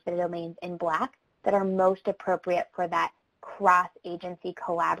 domains, the domains in black, that are most appropriate for that cross-agency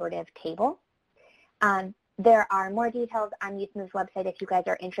collaborative table. There are more details on Youth Move's website if you guys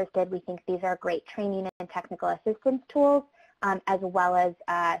are interested. We think these are great training and technical assistance tools, as well as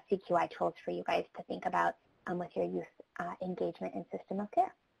CQI tools for you guys to think about with your youth engagement and system of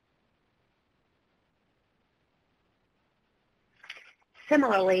care.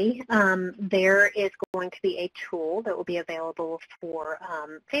 Similarly, there is going to be a tool that will be available for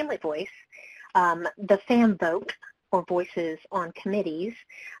Family Voice. The FamVote, or Voices on Committees,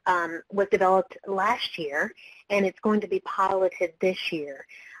 was developed last year, and it's going to be piloted this year.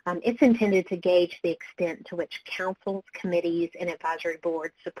 It's intended to gauge the extent to which councils, committees, and advisory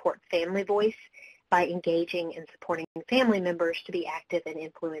boards support Family Voice by engaging and supporting family members to be active and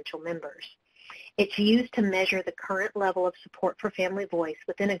influential members. It's used to measure the current level of support for Family Voice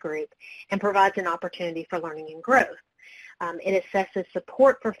within a group and provides an opportunity for learning and growth. It assesses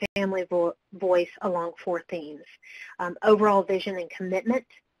support for Family Voice along 4 themes: overall vision and commitment,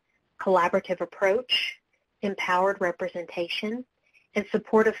 collaborative approach, empowered representation, and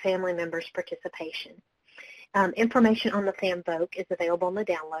support of family members' participation. Information on the FamVote is available on the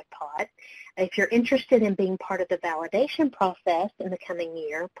download pod. If you're interested in being part of the validation process in the coming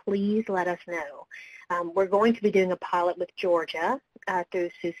year, please let us know. We're going to be doing a pilot with Georgia through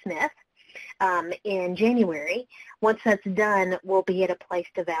Sue Smith in January. Once that's done, we'll be at a place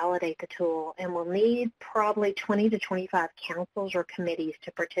to validate the tool, and we'll need probably 20 to 25 councils or committees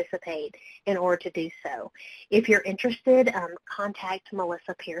to participate in order to do so. If you're interested, contact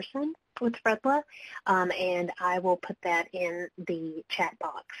Melissa Pearson with Fredla, and I will put that in the chat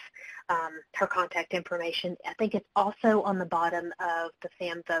box, her contact information. I think it's also on the bottom of the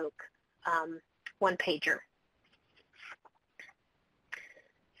FamVote one-pager.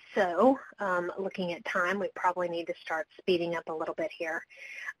 So looking at time, we probably need to start speeding up a little bit here.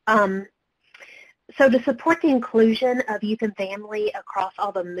 So to support the inclusion of youth and family across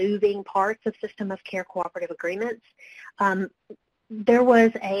all the moving parts of system of care cooperative agreements, there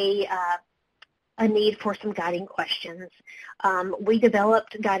was a need for some guiding questions. We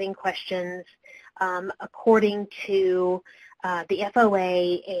developed guiding questions according to the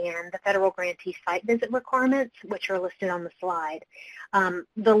FOA and the federal grantee site visit requirements, which are listed on the slide.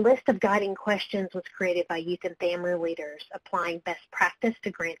 The list of guiding questions was created by youth and family leaders applying best practice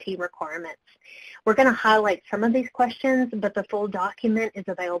to grantee requirements. We're going to highlight some of these questions, but the full document is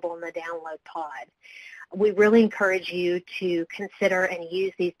available in the download pod. We really encourage you to consider and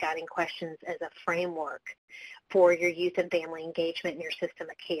use these guiding questions as a framework for your youth and family engagement in your system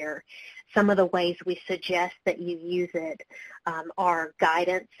of care. Some of the ways we suggest that you use it are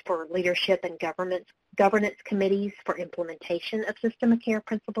guidance for leadership and governance committees for implementation of system of care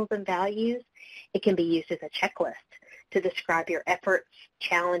principles and values. It can be used as a checklist to describe your efforts,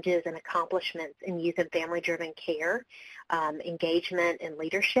 challenges, and accomplishments in youth and family-driven care, engagement, and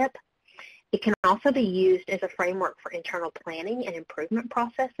leadership. It can also be used as a framework for internal planning and improvement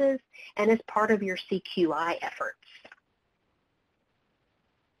processes and as part of your CQI efforts.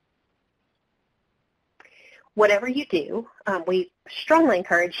 Whatever you do, we strongly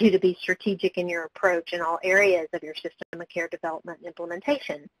encourage you to be strategic in your approach in all areas of your system of care development and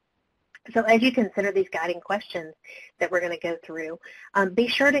implementation. So as you consider these guiding questions that we're going to go through, be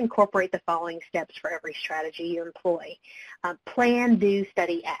sure to incorporate the following steps for every strategy you employ. Plan, do,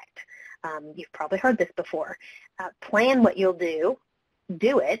 study, act. You've probably heard this before. Plan what you'll do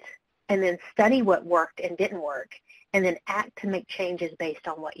it, and then study what worked and didn't work, and then act to make changes based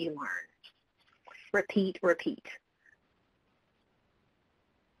on what you learn. Repeat, repeat.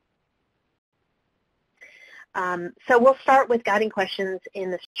 So we'll start with guiding questions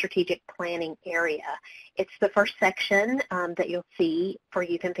in the strategic planning area. It's the first section that you'll see for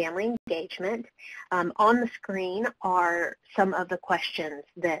youth and family engagement. On the screen are some of the questions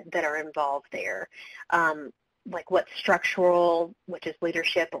that are involved there, like what structural, which is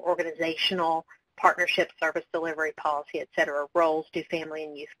leadership, or organizational, partnership, service delivery, policy, et cetera, roles do family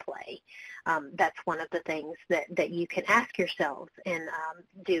and youth play? That's one of the things that you can ask yourselves and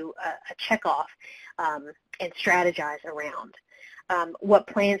do a check-off and strategize around. What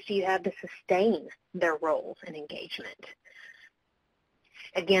plans do you have to sustain their roles and engagement?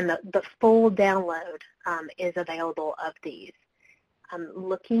 Again, the full download is available of these. I'm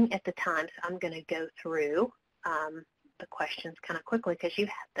looking at the time, so I'm going to go through the questions kind of quickly because you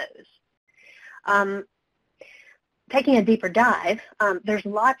have those. Taking a deeper dive, there's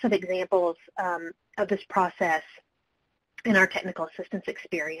lots of examples of this process in our technical assistance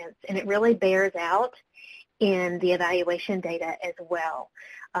experience, and it really bears out in the evaluation data as well.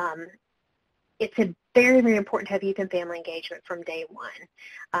 It's very, very important to have youth and family engagement from day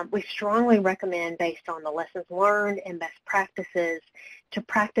one. We strongly recommend, based on the lessons learned and best practices, to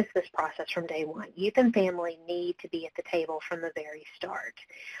practice this process from day one. Youth and family need to be at the table from the very start.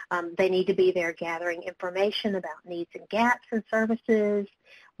 They need to be there gathering information about needs and gaps in services.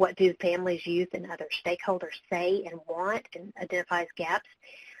 What do families, youth, and other stakeholders say and want, and identify as gaps.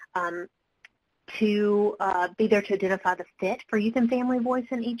 To be there to identify the fit for youth and family voice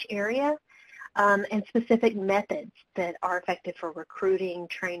in each area, and specific methods that are effective for recruiting,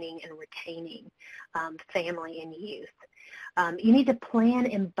 training, and retaining family and youth. You need to plan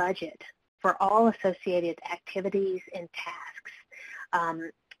and budget for all associated activities and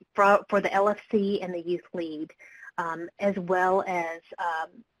tasks for the LFC and the youth lead, as well as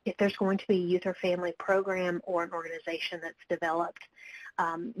if there's going to be a youth or family program or an organization that's developed,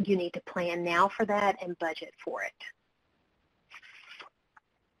 you need to plan now for that and budget for it.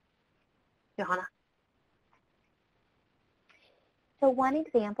 Johanna? So one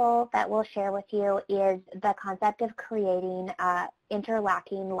example that we'll share with you is the concept of creating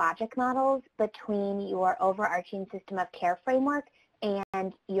interlocking logic models between your overarching system of care framework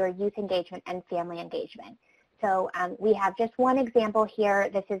and your youth engagement and family engagement. So we have just one example here.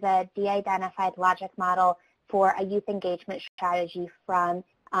 This is a de-identified logic model for a youth engagement strategy from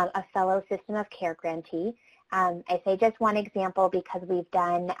a fellow system of care grantee. I say just one example because we've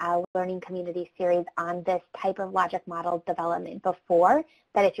done a learning community series on this type of logic model development before,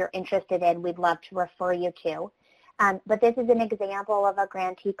 that if you're interested in, we'd love to refer you to. But this is an example of a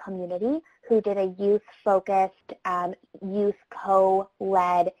grantee community who did a youth-focused, youth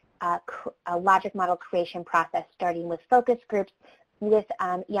co-led logic model creation process, starting with focus groups with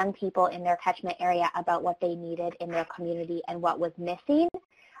young people in their catchment area about what they needed in their community and what was missing.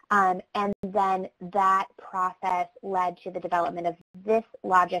 And then that process led to the development of this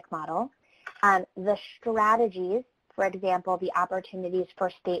logic model. The strategies, for example, the opportunities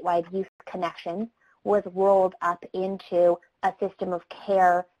for statewide youth connections, was rolled up into a system of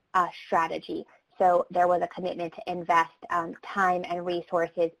care strategy. So there was a commitment to invest time and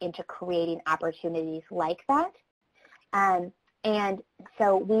resources into creating opportunities like that. And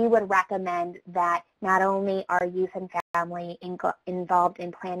so we would recommend that not only are youth and family involved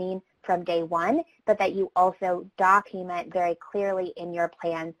in planning from day one, but that you also document very clearly in your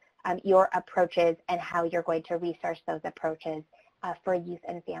plans your approaches and how you're going to resource those approaches for youth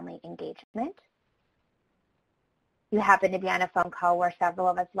and family engagement. You happen to be on a phone call where several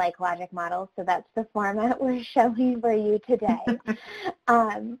of us like logic models, so that's the format we're showing for you today.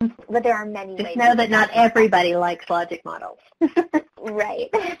 But there are many ways. Just know that not everybody likes logic models. Right.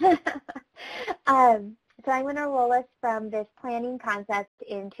 So I'm going to roll us from this planning concept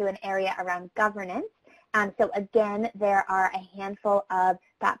into an area around governance. So again, there are a handful of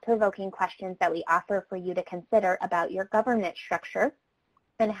thought-provoking questions that we offer for you to consider about your governance structure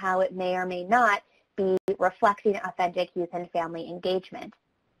and how it may or may not be reflecting authentic youth and family engagement.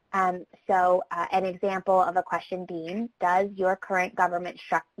 So an example of a question being, does your current governance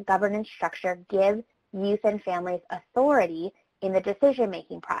structure give youth and families authority in the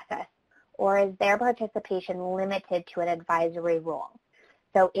decision-making process, or is their participation limited to an advisory role?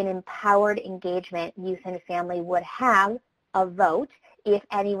 So in empowered engagement, youth and family would have a vote if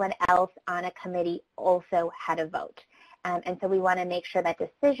anyone else on a committee also had a vote. And so we want to make sure that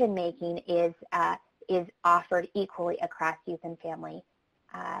decision-making is offered equally across youth and family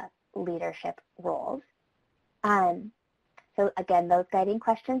leadership roles. So again, those guiding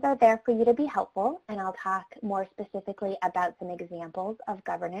questions are there for you to be helpful, and I'll talk more specifically about some examples of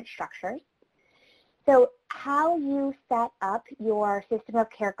governance structures. So how you set up your system of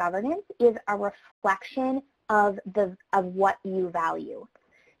care governance is a reflection of what you value.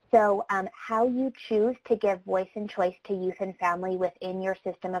 So how you choose to give voice and choice to youth and family within your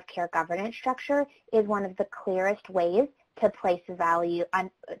system of care governance structure is one of the clearest ways to place value on,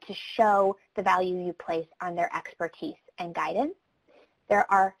 to show the value you place on their expertise and guidance. There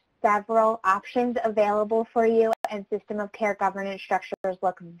are several options available for you, and system of care governance structures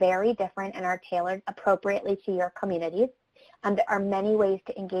look very different and are tailored appropriately to your communities. There are many ways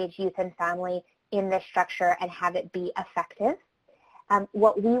to engage youth and family in this structure and have it be effective.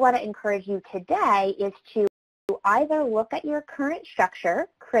 What we want to encourage you today is to either look at your current structure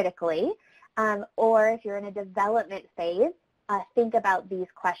critically, or if you're in a development phase, think about these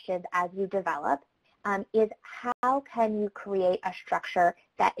questions as you develop. Is how can you create a structure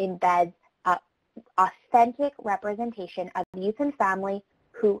that embeds authentic representation of youth and family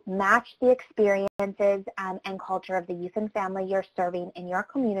who match the experiences and culture of the youth and family you're serving in your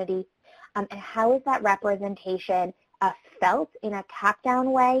community, and how is that representation felt in a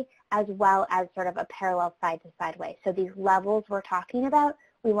top-down way as well as sort of a parallel side-to-side way. So these levels we're talking about,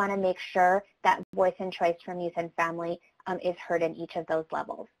 we want to make sure that voice and choice from youth and family is heard in each of those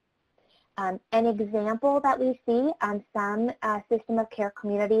levels. An example that we see on some system of care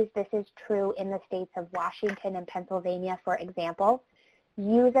communities, this is true in the states of Washington and Pennsylvania, for example,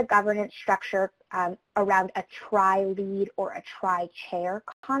 use a governance structure around a tri-lead or a tri-chair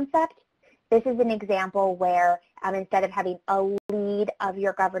concept. This is an example where instead of having a lead of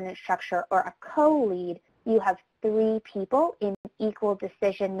your governance structure or a co-lead, you have 3 people in equal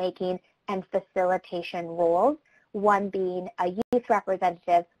decision-making and facilitation roles, one being a youth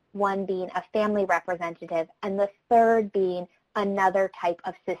representative, one being a family representative, and the third being another type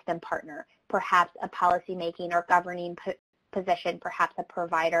of system partner, perhaps a policymaking or governing position, perhaps a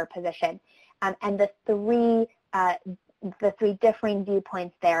provider position. And the three differing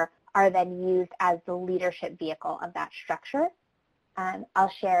viewpoints there are then used as the leadership vehicle of that structure.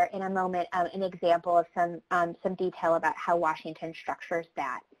 I'll share in a moment an example of some detail about how Washington structures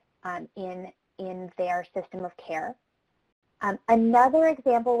that in their system of care. Another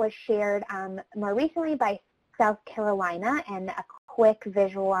example was shared more recently by South Carolina, and a quick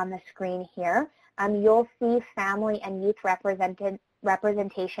visual on the screen here. You'll see family and youth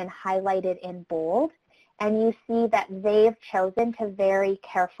representation highlighted in bold, and you see that they've chosen to very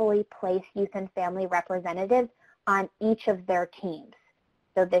carefully place youth and family representatives on each of their teams.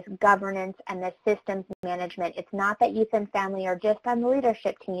 So this governance and this systems management, it's not that youth and family are just on the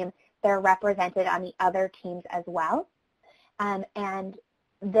leadership team, they're represented on the other teams as well. And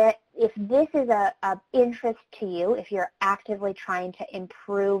that if this is of interest to you, if you're actively trying to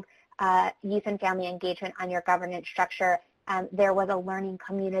improve youth and family engagement on your governance structure, there was a learning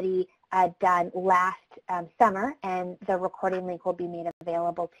community done last summer, and the recording link will be made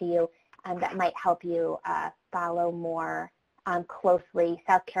available to you, that might help you follow more closely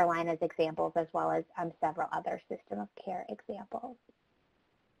South Carolina's examples as well as several other system of care examples.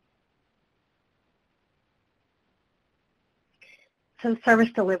 So service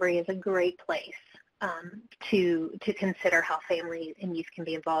delivery is a great place to consider how families and youth can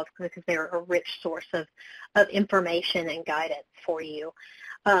be involved, because they're a rich source of information and guidance for you.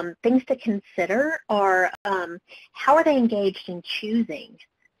 Things to consider are how are they engaged in choosing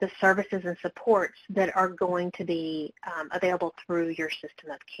the services and supports that are going to be available through your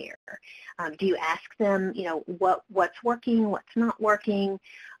system of care. Do you ask them, what's working, what's not working?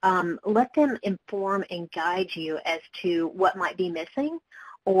 Let them inform and guide you as to what might be missing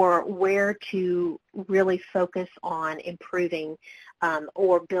or where to really focus on improving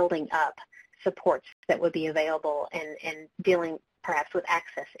or building up supports that would be available and dealing perhaps with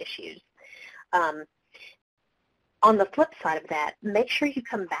access issues. On the flip side of that, make sure you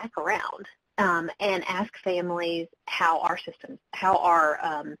come back around and ask families how our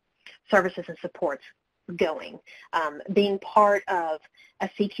services and supports going. Being part of a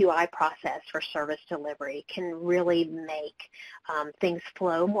CQI process for service delivery can really make things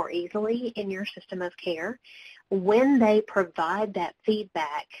flow more easily in your system of care. When they provide that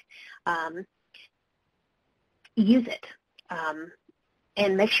feedback, use it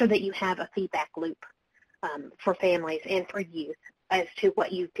and make sure that you have a feedback loop for families and for youth as to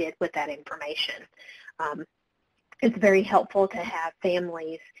what you did with that information. It's very helpful to have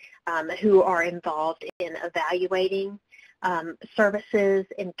families who are involved in evaluating services,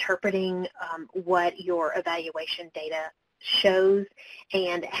 interpreting what your evaluation data shows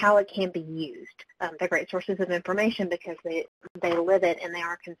and how it can be used. They're great sources of information because they live it and they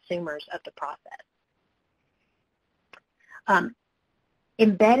are consumers of the process.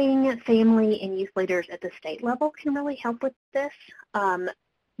 Embedding family and youth leaders at the state level can really help with this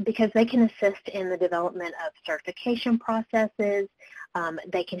because they can assist in the development of certification processes.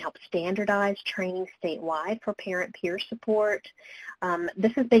 They can help standardize training statewide for parent peer support.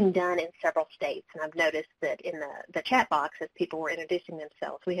 This is being done in several states, and I've noticed that in the chat box as people were introducing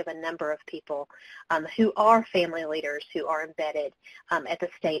themselves, we have a number of people who are family leaders who are embedded at the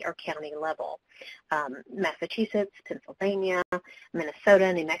state or county level. Massachusetts, Pennsylvania,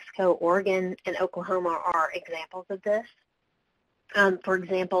 Minnesota, New Mexico, Oregon, and Oklahoma are examples of this. For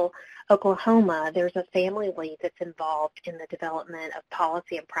example, Oklahoma, there's a family lead that's involved in the development of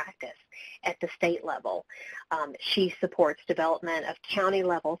policy and practice at the state level. She supports development of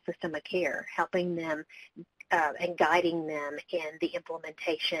county-level system of care, helping them and guiding them in the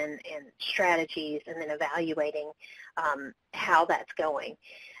implementation and strategies and then evaluating how that's going.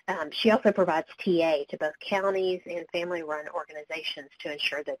 She also provides TA to both counties and family-run organizations to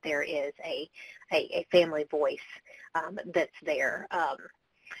ensure that there is a family voice that's there.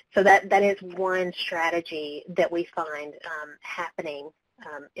 So that is one strategy that we find happening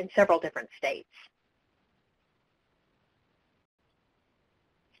in several different states.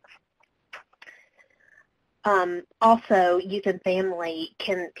 Also, youth and family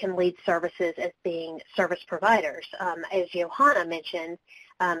can lead services as being service providers. As Johanna mentioned,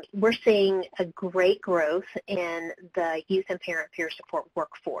 we're seeing a great growth in the youth and parent peer support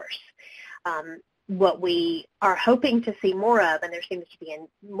workforce. What we are hoping to see more of, and there seems to be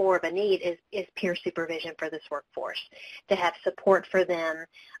more of a need, is peer supervision for this workforce, to have support for them,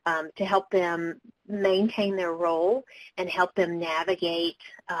 to help them maintain their role and help them navigate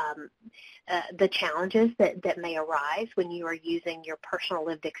the challenges that may arise when you are using your personal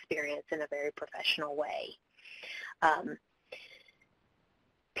lived experience in a very professional way.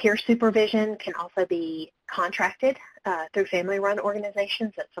 Peer supervision can also be contracted through family-run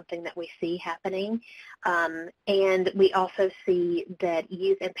organizations. That's something that we see happening. And we also see that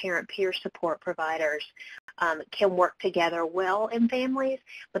youth and parent peer support providers can work together well in families,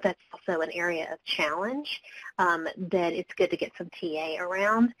 but that's also an area of challenge that it's good to get some TA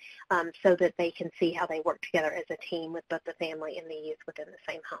around so that they can see how they work together as a team with both the family and the youth within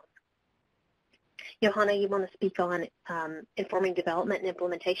the same home. Johanna, you want to speak on informing development and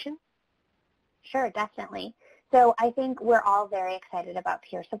implementation? Sure, definitely. So I think we're all very excited about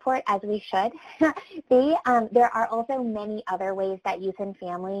peer support, as we should. There are also many other ways that youth and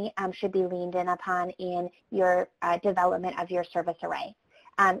family should be leaned in upon in your development of your service array.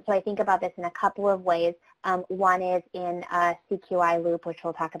 So I think about this in a couple of ways. One is in a CQI loop, which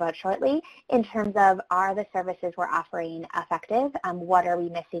we'll talk about shortly, in terms of, are the services we're offering effective? What are we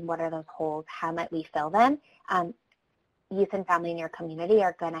missing? What are those holes? How might we fill them? Youth and family in your community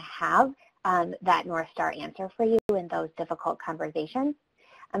are going to have that North Star answer for you in those difficult conversations.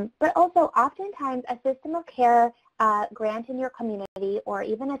 But also, oftentimes, a system of care grant in your community, or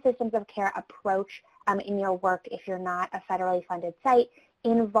even a systems of care approach in your work, if you're not a federally funded site,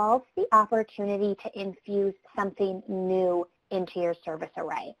 involves the opportunity to infuse something new into your service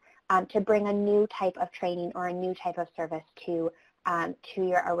array, to bring a new type of training or a new type of service to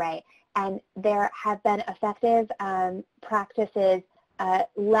your array. And there have been effective practices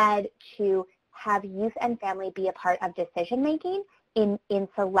led to have youth and family be a part of decision-making in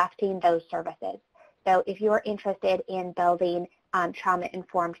selecting those services. So if you're interested in building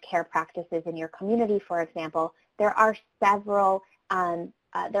trauma-informed care practices in your community, for example, there are several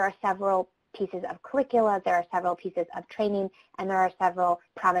pieces of curricula, there are several pieces of training, and there are several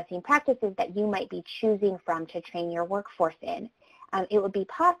promising practices that you might be choosing from to train your workforce in. It would be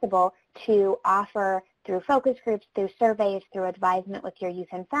possible to offer through focus groups, through surveys, through advisement with your youth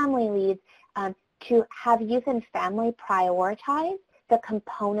and family leads, to have youth and family prioritize the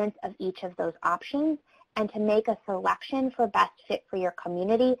components of each of those options and to make a selection for best fit for your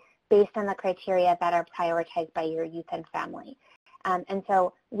community based on the criteria that are prioritized by your youth and family. And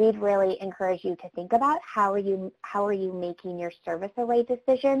so we'd really encourage you to think about how are you making your service array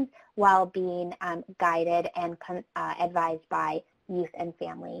decisions while being guided and advised by youth and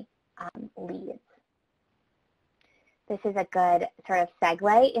family leads. This is a good sort of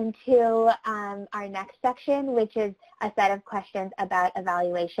segue into our next section, which is a set of questions about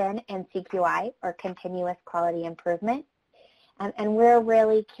evaluation and CQI, or continuous quality improvement. And we're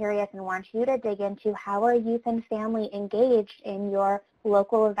really curious and want you to dig into how are youth and family engaged in your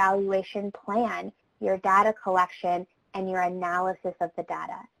local evaluation plan, your data collection, and your analysis of the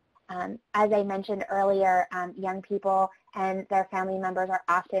data. As I mentioned earlier, young people and their family members are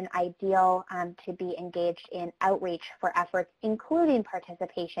often ideal to be engaged in outreach for efforts, including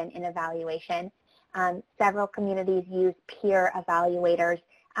participation in evaluation. Several communities use peer evaluators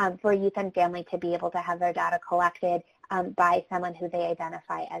for youth and family to be able to have their data collected by someone who they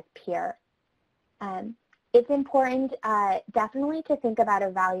identify as peer. It's important definitely to think about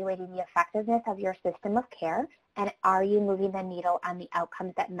evaluating the effectiveness of your system of care, and are you moving the needle on the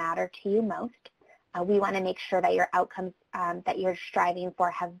outcomes that matter to you most. We want to make sure that your outcomes that you're striving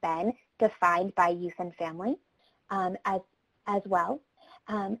for have been defined by youth and family as well.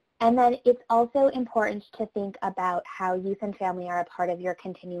 And then it's also important to think about how youth and family are a part of your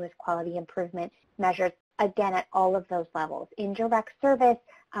continuous quality improvement measures, again, at all of those levels, in direct service,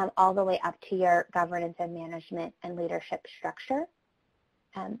 all the way up to your governance and management and leadership structure.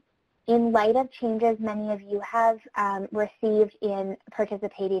 In light of changes many of you have received in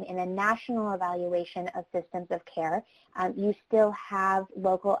participating in a national evaluation of systems of care, you still have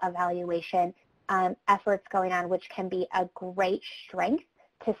local evaluation efforts going on, which can be a great strength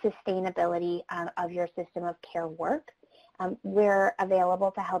to sustainability of your system of care work. We're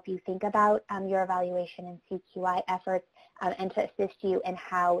available to help you think about your evaluation and CQI efforts and to assist you in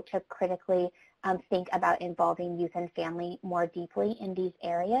how to critically think about involving youth and family more deeply in these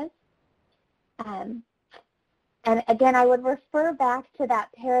areas. And again, I would refer back to that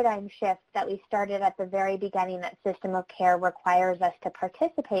paradigm shift that we started at the very beginning that system of care requires us to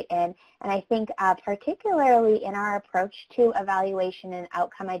participate in. And I think particularly in our approach to evaluation and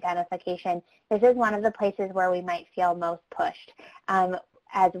outcome identification, this is one of the places where we might feel most pushed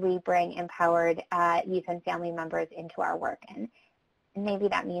as we bring empowered youth and family members into our work. And maybe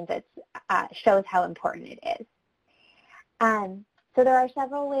that means it shows how important it is. So there are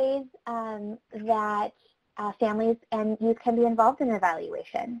several ways that families and youth can be involved in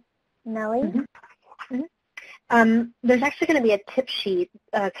evaluation. Nellie? Mm-hmm. Mm-hmm. There's actually going to be a tip sheet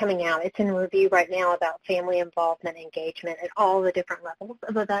coming out. It's in review right now about family involvement and engagement at all the different levels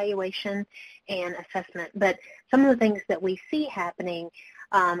of evaluation and assessment. But some of the things that we see happening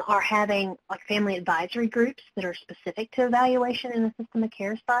are having like family advisory groups that are specific to evaluation in the system of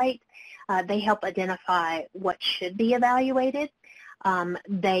care site. They help identify what should be evaluated.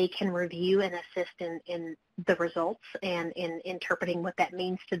 They can review and assist in the results and in interpreting what that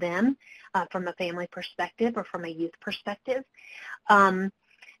means to them from a family perspective or from a youth perspective.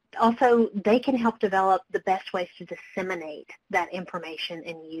 Also, they can help develop the best ways to disseminate that information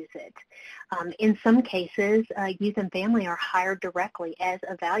and use it. In some cases, youth and family are hired directly as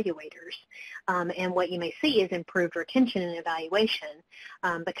evaluators. And what you may see is improved retention and evaluation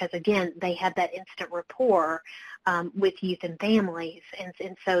because, again, they have that instant rapport with youth and families,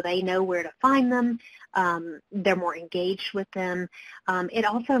 and so they know where to find them. They're more engaged with them. It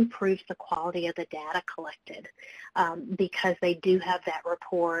also improves the quality of the data collected because they do have that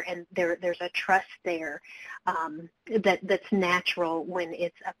rapport, and there's a trust there that's natural when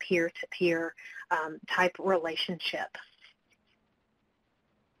it's a peer-to-peer type relationship.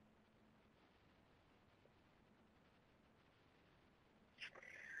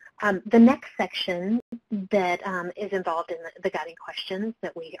 The next section that is involved in the guiding questions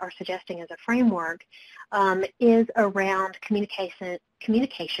that we are suggesting as a framework is around communications,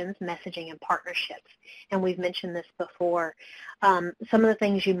 messaging, and partnerships. And we've mentioned this before. Some of the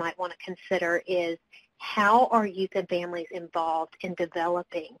things you might want to consider is how are youth and families involved in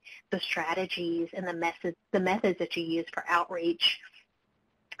developing the strategies and the methods that you use for outreach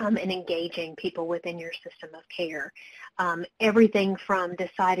and engaging people within your system of care. Everything from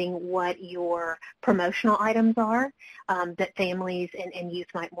deciding what your promotional items are that families and youth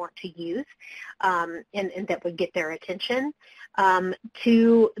might want to use and that would get their attention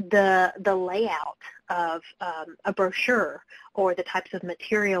to the layout of a brochure or the types of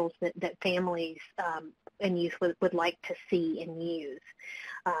materials that families and youth would like to see and use.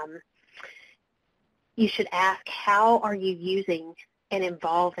 You should ask, how are you using and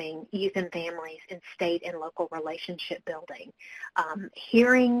involving youth and families in state and local relationship building?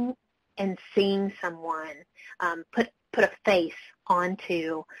 Hearing and seeing someone put a face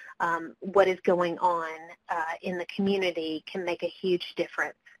onto what is going on in the community can make a huge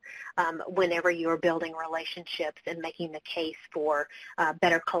difference whenever you are building relationships and making the case for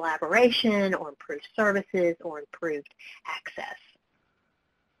better collaboration or improved services or improved access.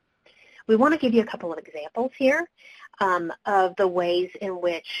 We want to give you a couple of examples here of the ways in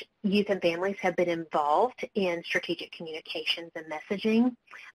which youth and families have been involved in strategic communications and messaging.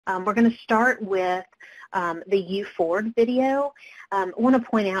 We're going to start with the You Forward video. I want to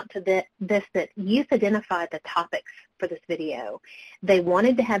point out to this that youth identified the topics for this video. They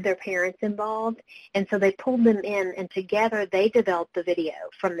wanted to have their parents involved, and so they pulled them in, and together they developed the video,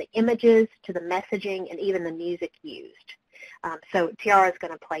 from the images to the messaging and even the music used. So Tiara is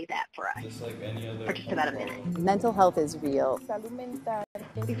going to play that for us for just about a minute. Mental health is real.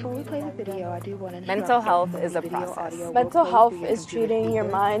 Before we play the video, I do want to Mental health is a process. Mental health is treating your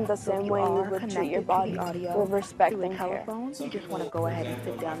mind the same way you would treat your body, with respect and care. You just want to go ahead and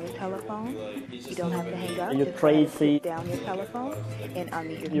sit down your telephone. You don't have to hang up. You're just crazy. Sit down your telephone and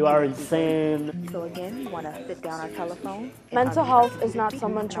unmute your You are insane. So again, you want to sit down our telephone. Mental health is not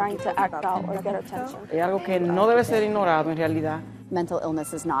someone trying to act out or get attention. Es algo que no debe ser ignorado en realidad. Mental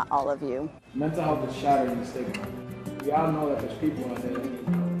illness is not all of you. Mental health is shattering the stigma. We all know that there's people out there that need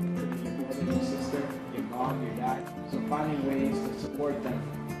help. Whether your sister, your mom, your dad. So finding ways to support them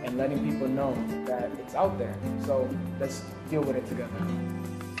and letting people know that it's out there. So let's deal with it together.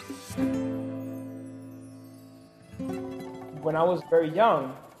 When I was very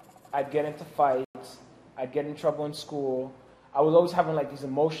young, I'd get into fights, I'd get in trouble in school. I was always having like these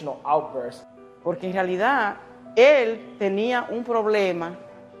emotional outbursts. Porque en realidad, él tenía un problema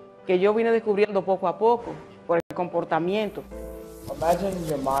que yo vine descubriendo poco a poco por el comportamiento. Imagine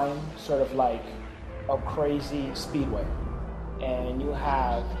your mind sort of like a crazy speedway, and you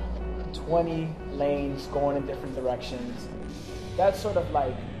have 20 lanes going in different directions. That's sort of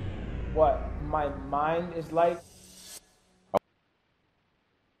like what my mind is like.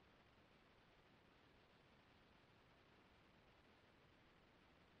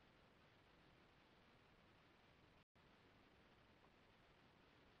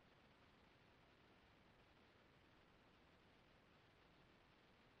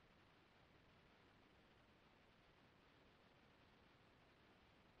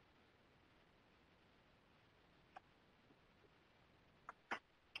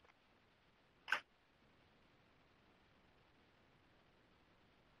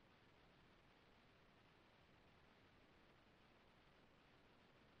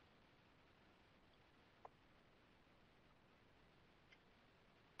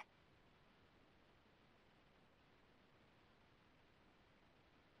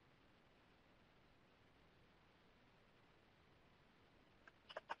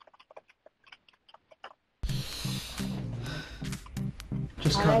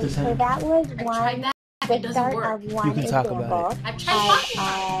 All right, so that was the start of one example of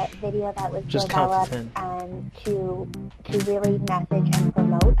a video that was developed to really message and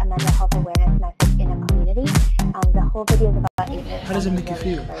promote a mental health awareness message in a community. The whole video is about 8 minutes. How does it make you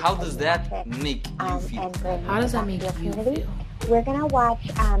feel? How does that make you feel? How does that make you feel? We're going to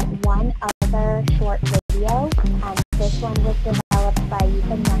watch one other short video. This one was developed by youth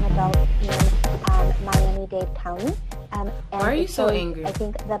and young adults in Miami-Dade County. Why are you so angry? I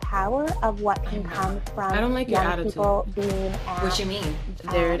think the power of what can come from I don't like your young attitude. people being asked, What you mean?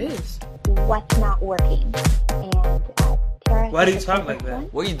 There it is. What's not working. And Tara, Why do you talk like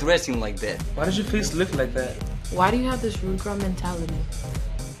that? Why are you dressing like that? Why does your face look like that? Why do you have this rude girl mentality?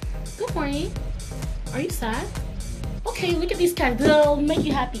 Good morning. Are you sad? Okay, look at these cats. They'll make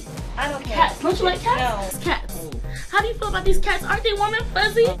you happy. I don't care. Cats. Don't you like cats? No. Cats. How do you feel about these cats? Aren't they warm and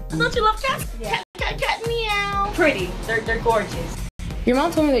fuzzy? Don't you love cats? Yeah. Cat, meow. Pretty. They're gorgeous. Your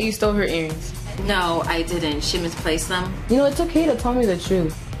mom told me that you stole her earrings. No, I didn't. She misplaced them. You know, it's okay to tell me the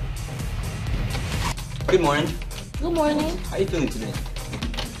truth. Good morning. Good morning. How you feeling today?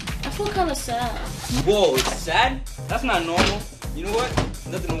 I feel kind of sad. Whoa, it's sad? That's not normal. You know what?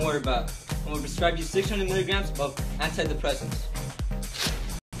 Nothing to worry about. I'm going to prescribe you 600 milligrams of antidepressants.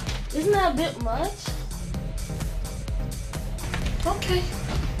 Isn't that a bit much? Okay.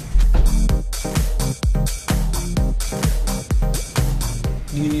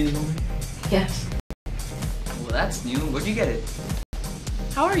 Do you need it, Mom? Yes. Well, that's new. Where'd you get it?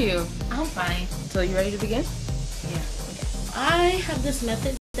 How are you? I'm fine. So you ready to begin? Yeah. Okay. I have this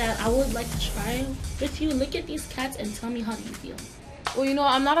method that I would like to try with you. Look at these cats and tell me how do you feel. Well, you know,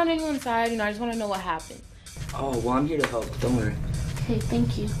 I'm not on anyone's side. You know, I just want to know what happened. Oh, well, I'm here to help. Don't worry. Okay,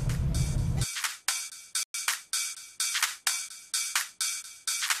 thank you.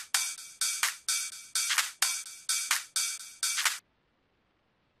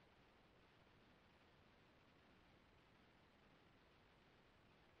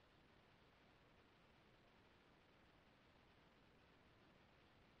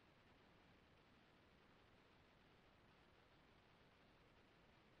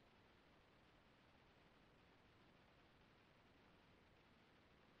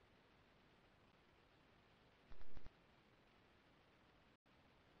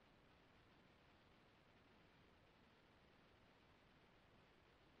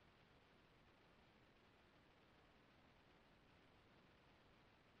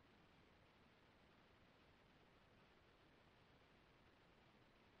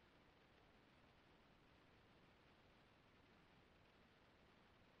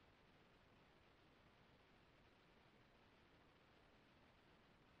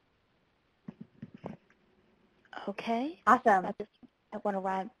 Okay. Awesome. I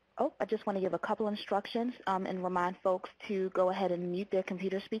just want to give a couple instructions and remind folks to go ahead and mute their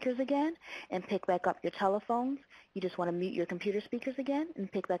computer speakers again and pick back up your telephones. You just want to mute your computer speakers again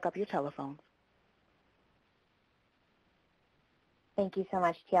and pick back up your telephones. Thank you so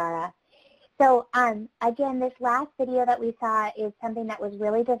much, Tiara. So again, this last video that we saw is something that was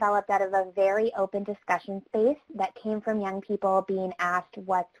really developed out of a very open discussion space that came from young people being asked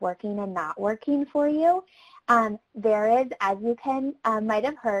what's working and not working for you. There is, as you might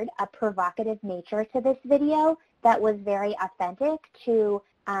have heard, a provocative nature to this video that was very authentic to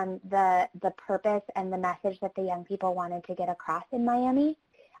the purpose and the message that the young people wanted to get across in Miami.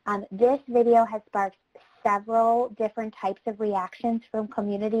 This video has sparked several different types of reactions from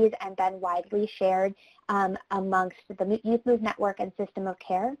communities and been widely shared amongst the Youth Move Network and System of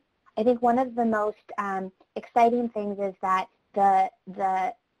Care. I think one of the most exciting things is that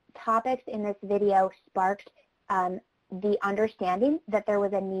the topics in this video sparked the understanding that there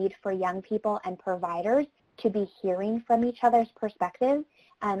was a need for young people and providers to be hearing from each other's perspectives,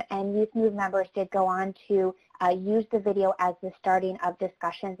 and Youth Move members did go on to use the video as the starting of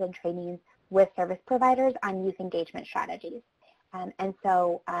discussions and trainings with service providers on youth engagement strategies. And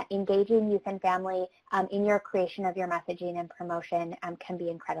so engaging youth and family in your creation of your messaging and promotion can be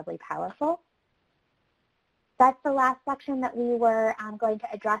incredibly powerful. That's the last section that we were going to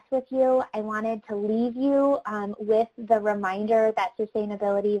address with you. I wanted to leave you with the reminder that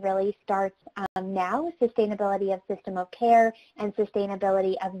sustainability really starts now, sustainability of system of care and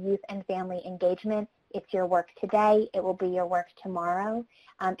sustainability of youth and family engagement. It's your work today. It will be your work tomorrow.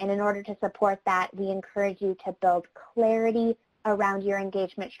 And in order to support that, we encourage you to build clarity around your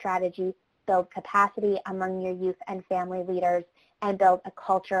engagement strategy, build capacity among your youth and family leaders, and build a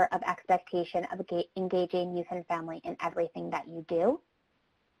culture of expectation of engaging youth and family in everything that you do.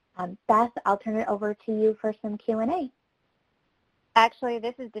 Beth, I'll turn it over to you for some Q&A. Actually,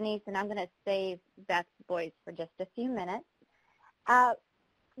 this is Denise, and I'm going to save Beth's voice for just a few minutes.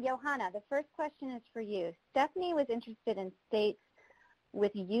 Johanna, the first question is for you. Stephanie was interested in states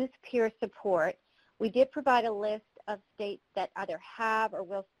with youth peer support. We did provide a list of states that either have or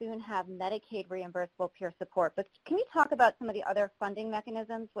will soon have Medicaid reimbursable peer support, but can you talk about some of the other funding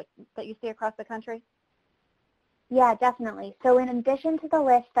mechanisms that you see across the country? Yeah, definitely. So in addition to the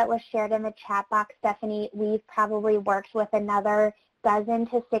list that was shared in the chat box, Stephanie, we've probably worked with another 12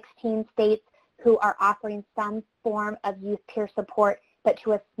 to 16 states who are offering some form of youth peer support, but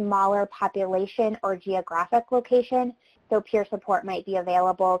to a smaller population or geographic location. So peer support might be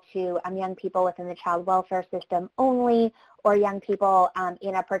available to young people within the child welfare system only, or young people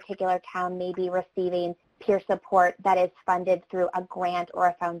in a particular town may be receiving peer support that is funded through a grant or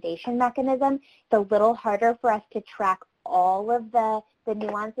a foundation mechanism. It's a little harder for us to track all of the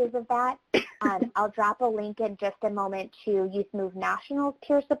nuances of that. I'll drop a link in just a moment to Youth Move National's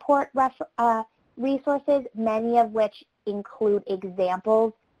peer support resources, many of which include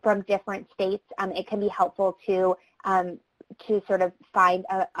examples from different states. It can be helpful to sort of find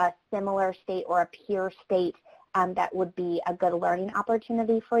a similar state or a peer state that would be a good learning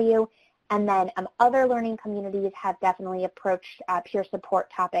opportunity for you. And then other learning communities have definitely approached peer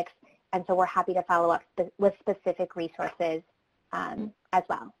support topics, and so we're happy to follow up with specific resources as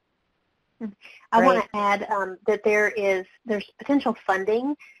well. I want to add that there's potential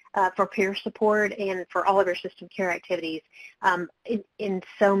funding for peer support and for all of our system care activities in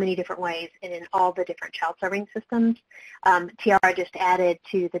so many different ways and in all the different child serving systems. Tiara just added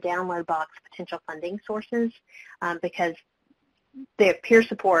to the download box potential funding sources because the peer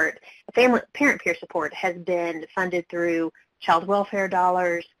support, parent peer support has been funded through child welfare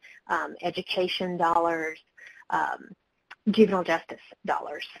dollars, education dollars, juvenile justice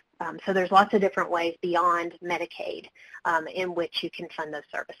dollars. So there's lots of different ways beyond Medicaid in which you can fund those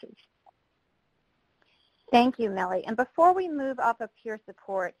services. Thank you, Millie. And before we move off of peer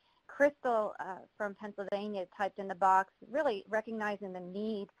support, Crystal from Pennsylvania typed in the box, really recognizing the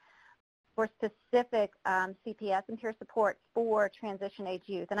need for specific CPS and peer support for transition age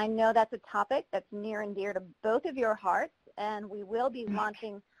youth. And I know that's a topic that's near and dear to both of your hearts, and we will be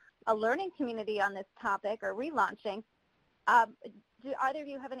launching a learning community on this topic, or relaunching. Do either of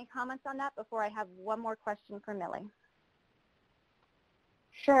you have any comments on that before I have one more question for Millie?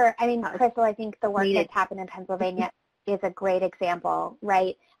 Sure. I mean, Crystal, I think the work that's happened in Pennsylvania is a great example,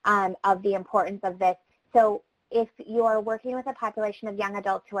 right, of the importance of this. So if you're working with a population of young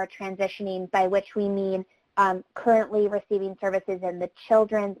adults who are transitioning, by which we mean currently receiving services in the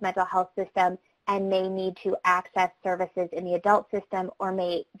children's mental health system and may need to access services in the adult system, or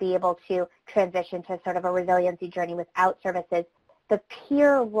may be able to transition to sort of a resiliency journey without services, the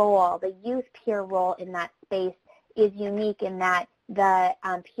peer role, the youth peer role in that space is unique in that the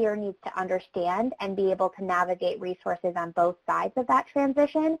peer needs to understand and be able to navigate resources on both sides of that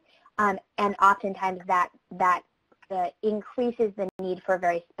transition, and oftentimes that increases the need for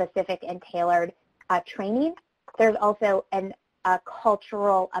very specific and tailored training. There's also a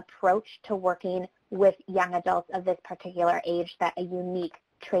cultural approach to working with young adults of this particular age that a unique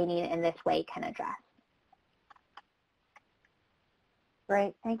training in this way can address.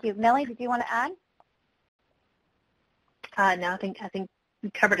 Great, thank you. Millie, did you want to add? No, I think we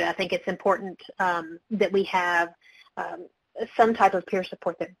covered it. I think it's important that we have some type of peer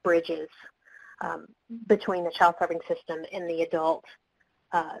support that bridges between the child serving system and the adult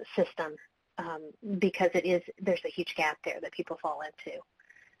system, because there's a huge gap there that people fall into.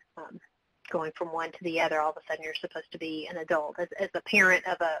 Going from one to the other, all of a sudden you're supposed to be an adult. As a parent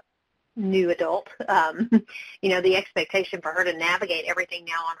of a new adult, the expectation for her to navigate everything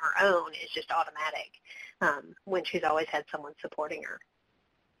now on her own is just automatic, when she's always had someone supporting her.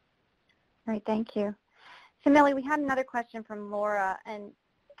 All right, thank you. So Millie, we had another question from Laura, and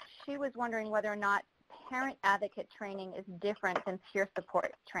she was wondering whether or not parent advocate training is different than peer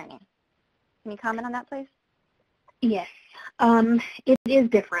support training. Can you comment on that, please? Yes, it is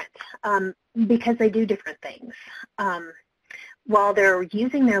different because they do different things. While they're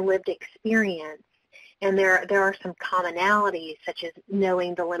using their lived experience, and there are some commonalities, such as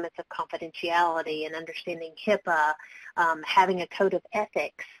knowing the limits of confidentiality and understanding HIPAA, having a code of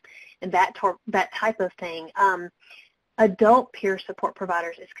ethics, and that type of thing. Adult peer support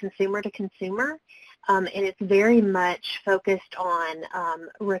providers is consumer to consumer, and it's very much focused on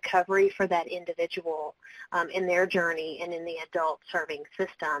recovery for that individual in their journey and in the adult serving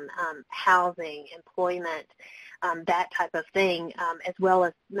system, housing, employment, that type of thing, as well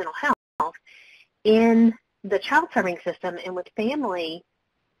as mental health. In the child serving system and with family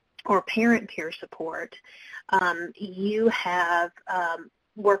or parent peer support, you have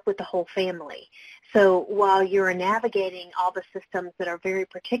work with the whole family. So while you're navigating all the systems that are very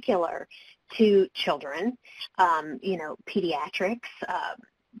particular to children, pediatrics,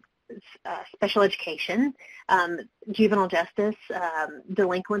 special education, juvenile justice,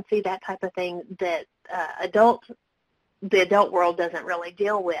 delinquency, that type of thing that the adult world doesn't really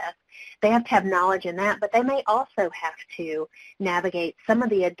deal with. They have to have knowledge in that, but they may also have to navigate some of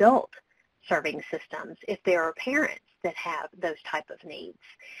the adult serving systems if there are parents that have those type of needs,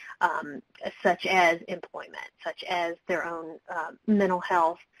 such as employment, such as their own mental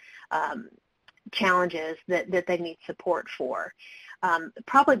health challenges that they need support for.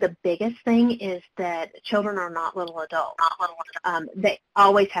 Probably the biggest thing is that children are not little adults. They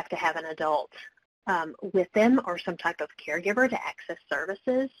always have to have an adult with them or some type of caregiver to access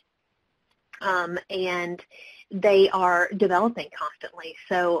services, and they are developing constantly.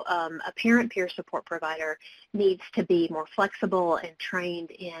 So a parent peer support provider needs to be more flexible and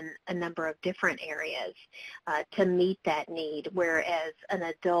trained in a number of different areas to meet that need, whereas an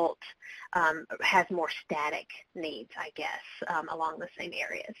adult has more static needs, I guess, along the same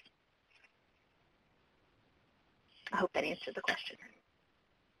areas. I hope that answered the question.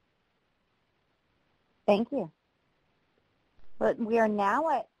 Thank you. But we are now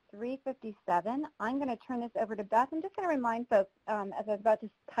at 3:57. I'm going to turn this over to Beth. I'm just going to remind folks, as I was about to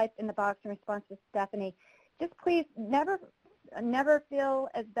type in the box in response to Stephanie, just please never feel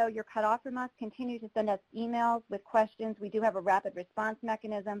as though you're cut off from us. Continue to send us emails with questions. We do have a rapid response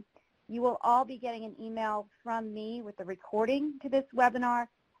mechanism. You will all be getting an email from me with the recording to this webinar,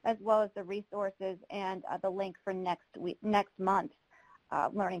 as well as the resources and the link for next month's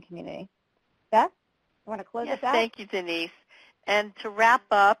learning community. Beth, you want to close us out? Thank you, Denise. And to wrap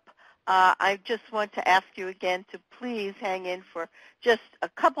up, I just want to ask you again to please hang in for just a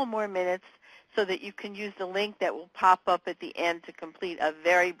couple more minutes so that you can use the link that will pop up at the end to complete a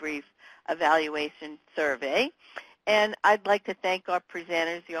very brief evaluation survey. And I'd like to thank our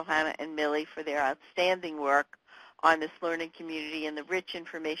presenters, Johanna and Millie, for their outstanding work on this learning community and the rich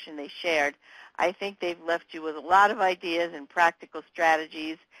information they shared. I think they've left you with a lot of ideas and practical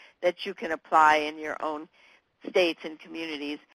strategies that you can apply in your own states and communities.